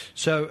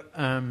 So,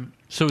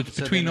 So it's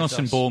between then us it's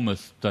and us.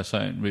 Bournemouth, they're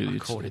saying, really.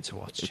 according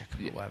to Odds Checker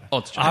or whatever.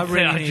 Odds I Checker.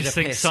 really I need just a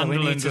think piss, so we need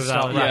Sunderland to without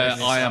start that. wrapping Yeah,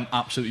 this I up. am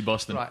absolutely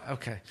busting. Right,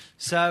 okay.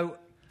 So,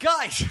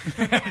 guys!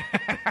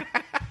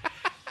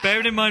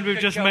 Bearing in mind we've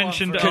Could just go on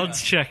mentioned forever.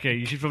 Odds Checker,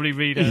 you should probably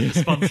read out the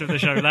sponsor of the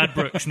show,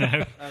 Ladbrokes, now.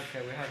 Okay,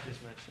 we have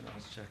just mentioned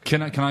Odds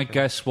Checker. Can I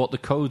guess what the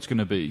code's going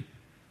to be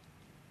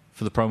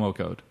for the promo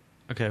code?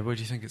 Okay, what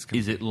do you think it's going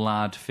Is it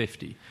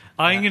LAD50?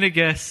 I'm going to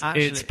guess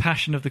Actually- it's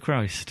Passion of the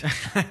Christ.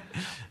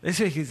 This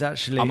week is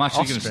actually I'm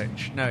actually gonna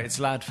Ostrich. No, it's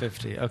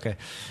Lad50. Okay.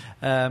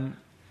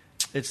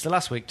 It's the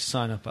last week to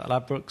sign up at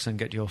Ladbrokes and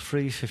get your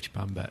free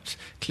 £50 bet.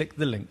 Click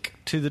the link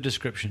to the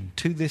description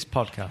to this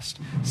podcast.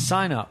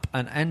 Sign up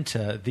and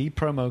enter the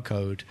promo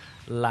code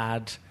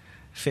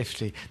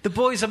LAD50. The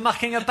boys are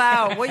mucking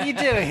about. What are you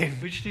doing?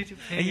 We just need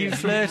to Are you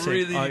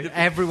flirting?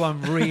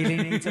 Everyone really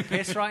needs a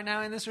piss right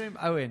now in this room.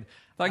 Owen.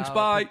 Thanks,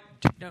 bye.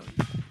 No.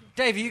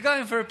 Dave, are you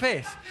going for a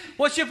piss?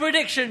 What's your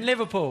prediction,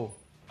 Liverpool?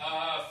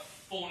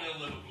 4-0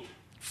 Liverpool.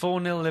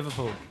 4-0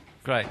 Liverpool.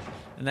 Great.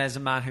 And there's a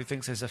man who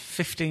thinks there's a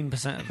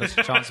 15% of us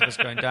chance of us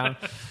going down.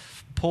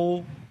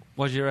 Paul,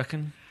 what do you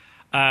reckon?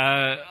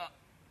 I'm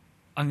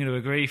going to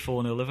agree,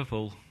 4-0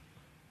 Liverpool.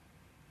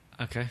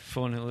 Okay,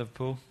 4-0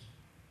 Liverpool.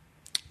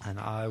 And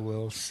I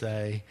will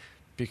say,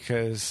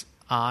 because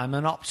I'm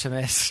an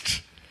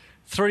optimist,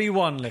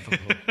 3-1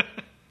 Liverpool.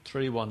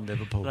 3-1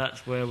 Liverpool.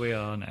 That's where we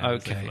are now.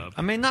 as a Okay. club.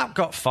 I mean, that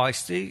got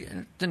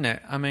feisty, didn't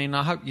it? I mean,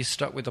 I hope you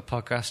stuck with the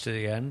podcast to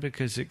the end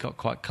because it got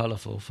quite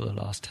colourful for the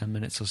last 10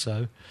 minutes or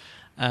so.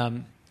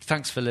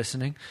 Thanks for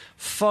listening.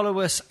 Follow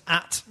us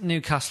at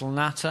Newcastle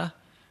Natter.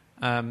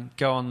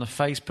 Go on the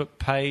Facebook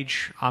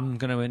page. I'm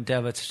going to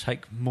endeavour to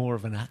take more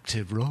of an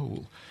active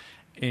role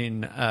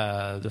in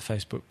the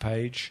Facebook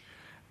page.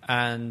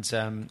 And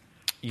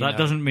That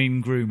doesn't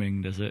mean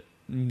grooming, does it?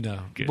 No.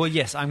 Good. Well,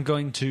 yes, I'm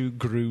going to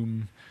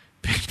groom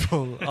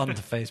people on the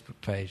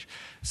Facebook page.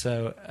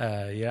 So,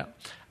 yeah.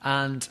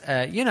 And,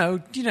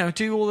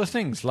 do all the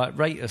things like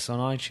rate us on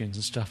iTunes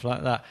and stuff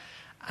like that.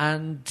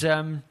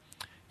 And,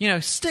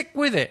 stick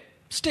with it.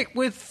 Stick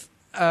with,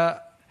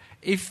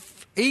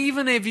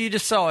 even if you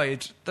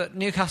decide that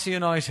Newcastle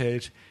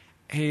United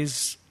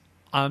is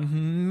a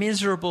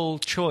miserable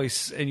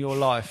choice in your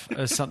life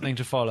as something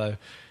to follow,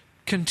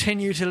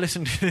 continue to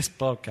listen to this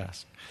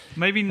podcast.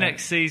 Maybe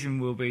next season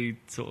will be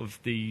sort of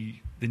the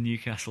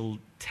Newcastle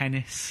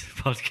tennis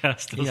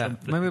podcast or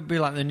something. Maybe it'll be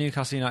like the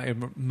Newcastle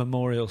United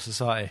Memorial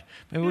Society.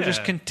 Maybe we'll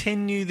just Yeah.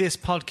 continue this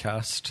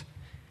podcast,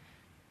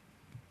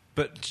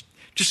 but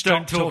Just stop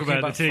don't talk talking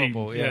about the team.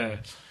 football. Yeah.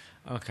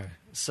 Okay.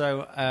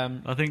 So,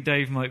 I think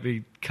Dave might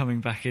be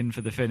coming back in for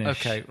the finish.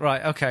 okay,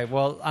 right. Okay.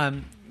 Well,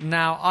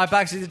 now I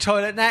back to the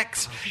toilet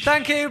next.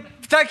 Thank you,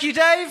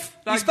 Dave.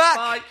 He's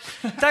back.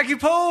 Thank you,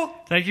 Paul.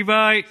 Thank you,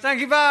 bye.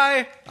 Thank you,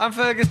 bye. I'm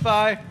Fergus.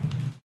 Bye.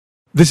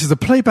 This is a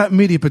Playback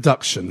Media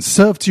production,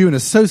 served to you in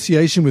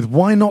association with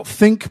Why Not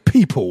Think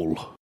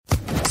People.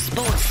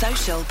 Sports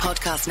Social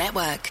Podcast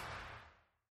Network.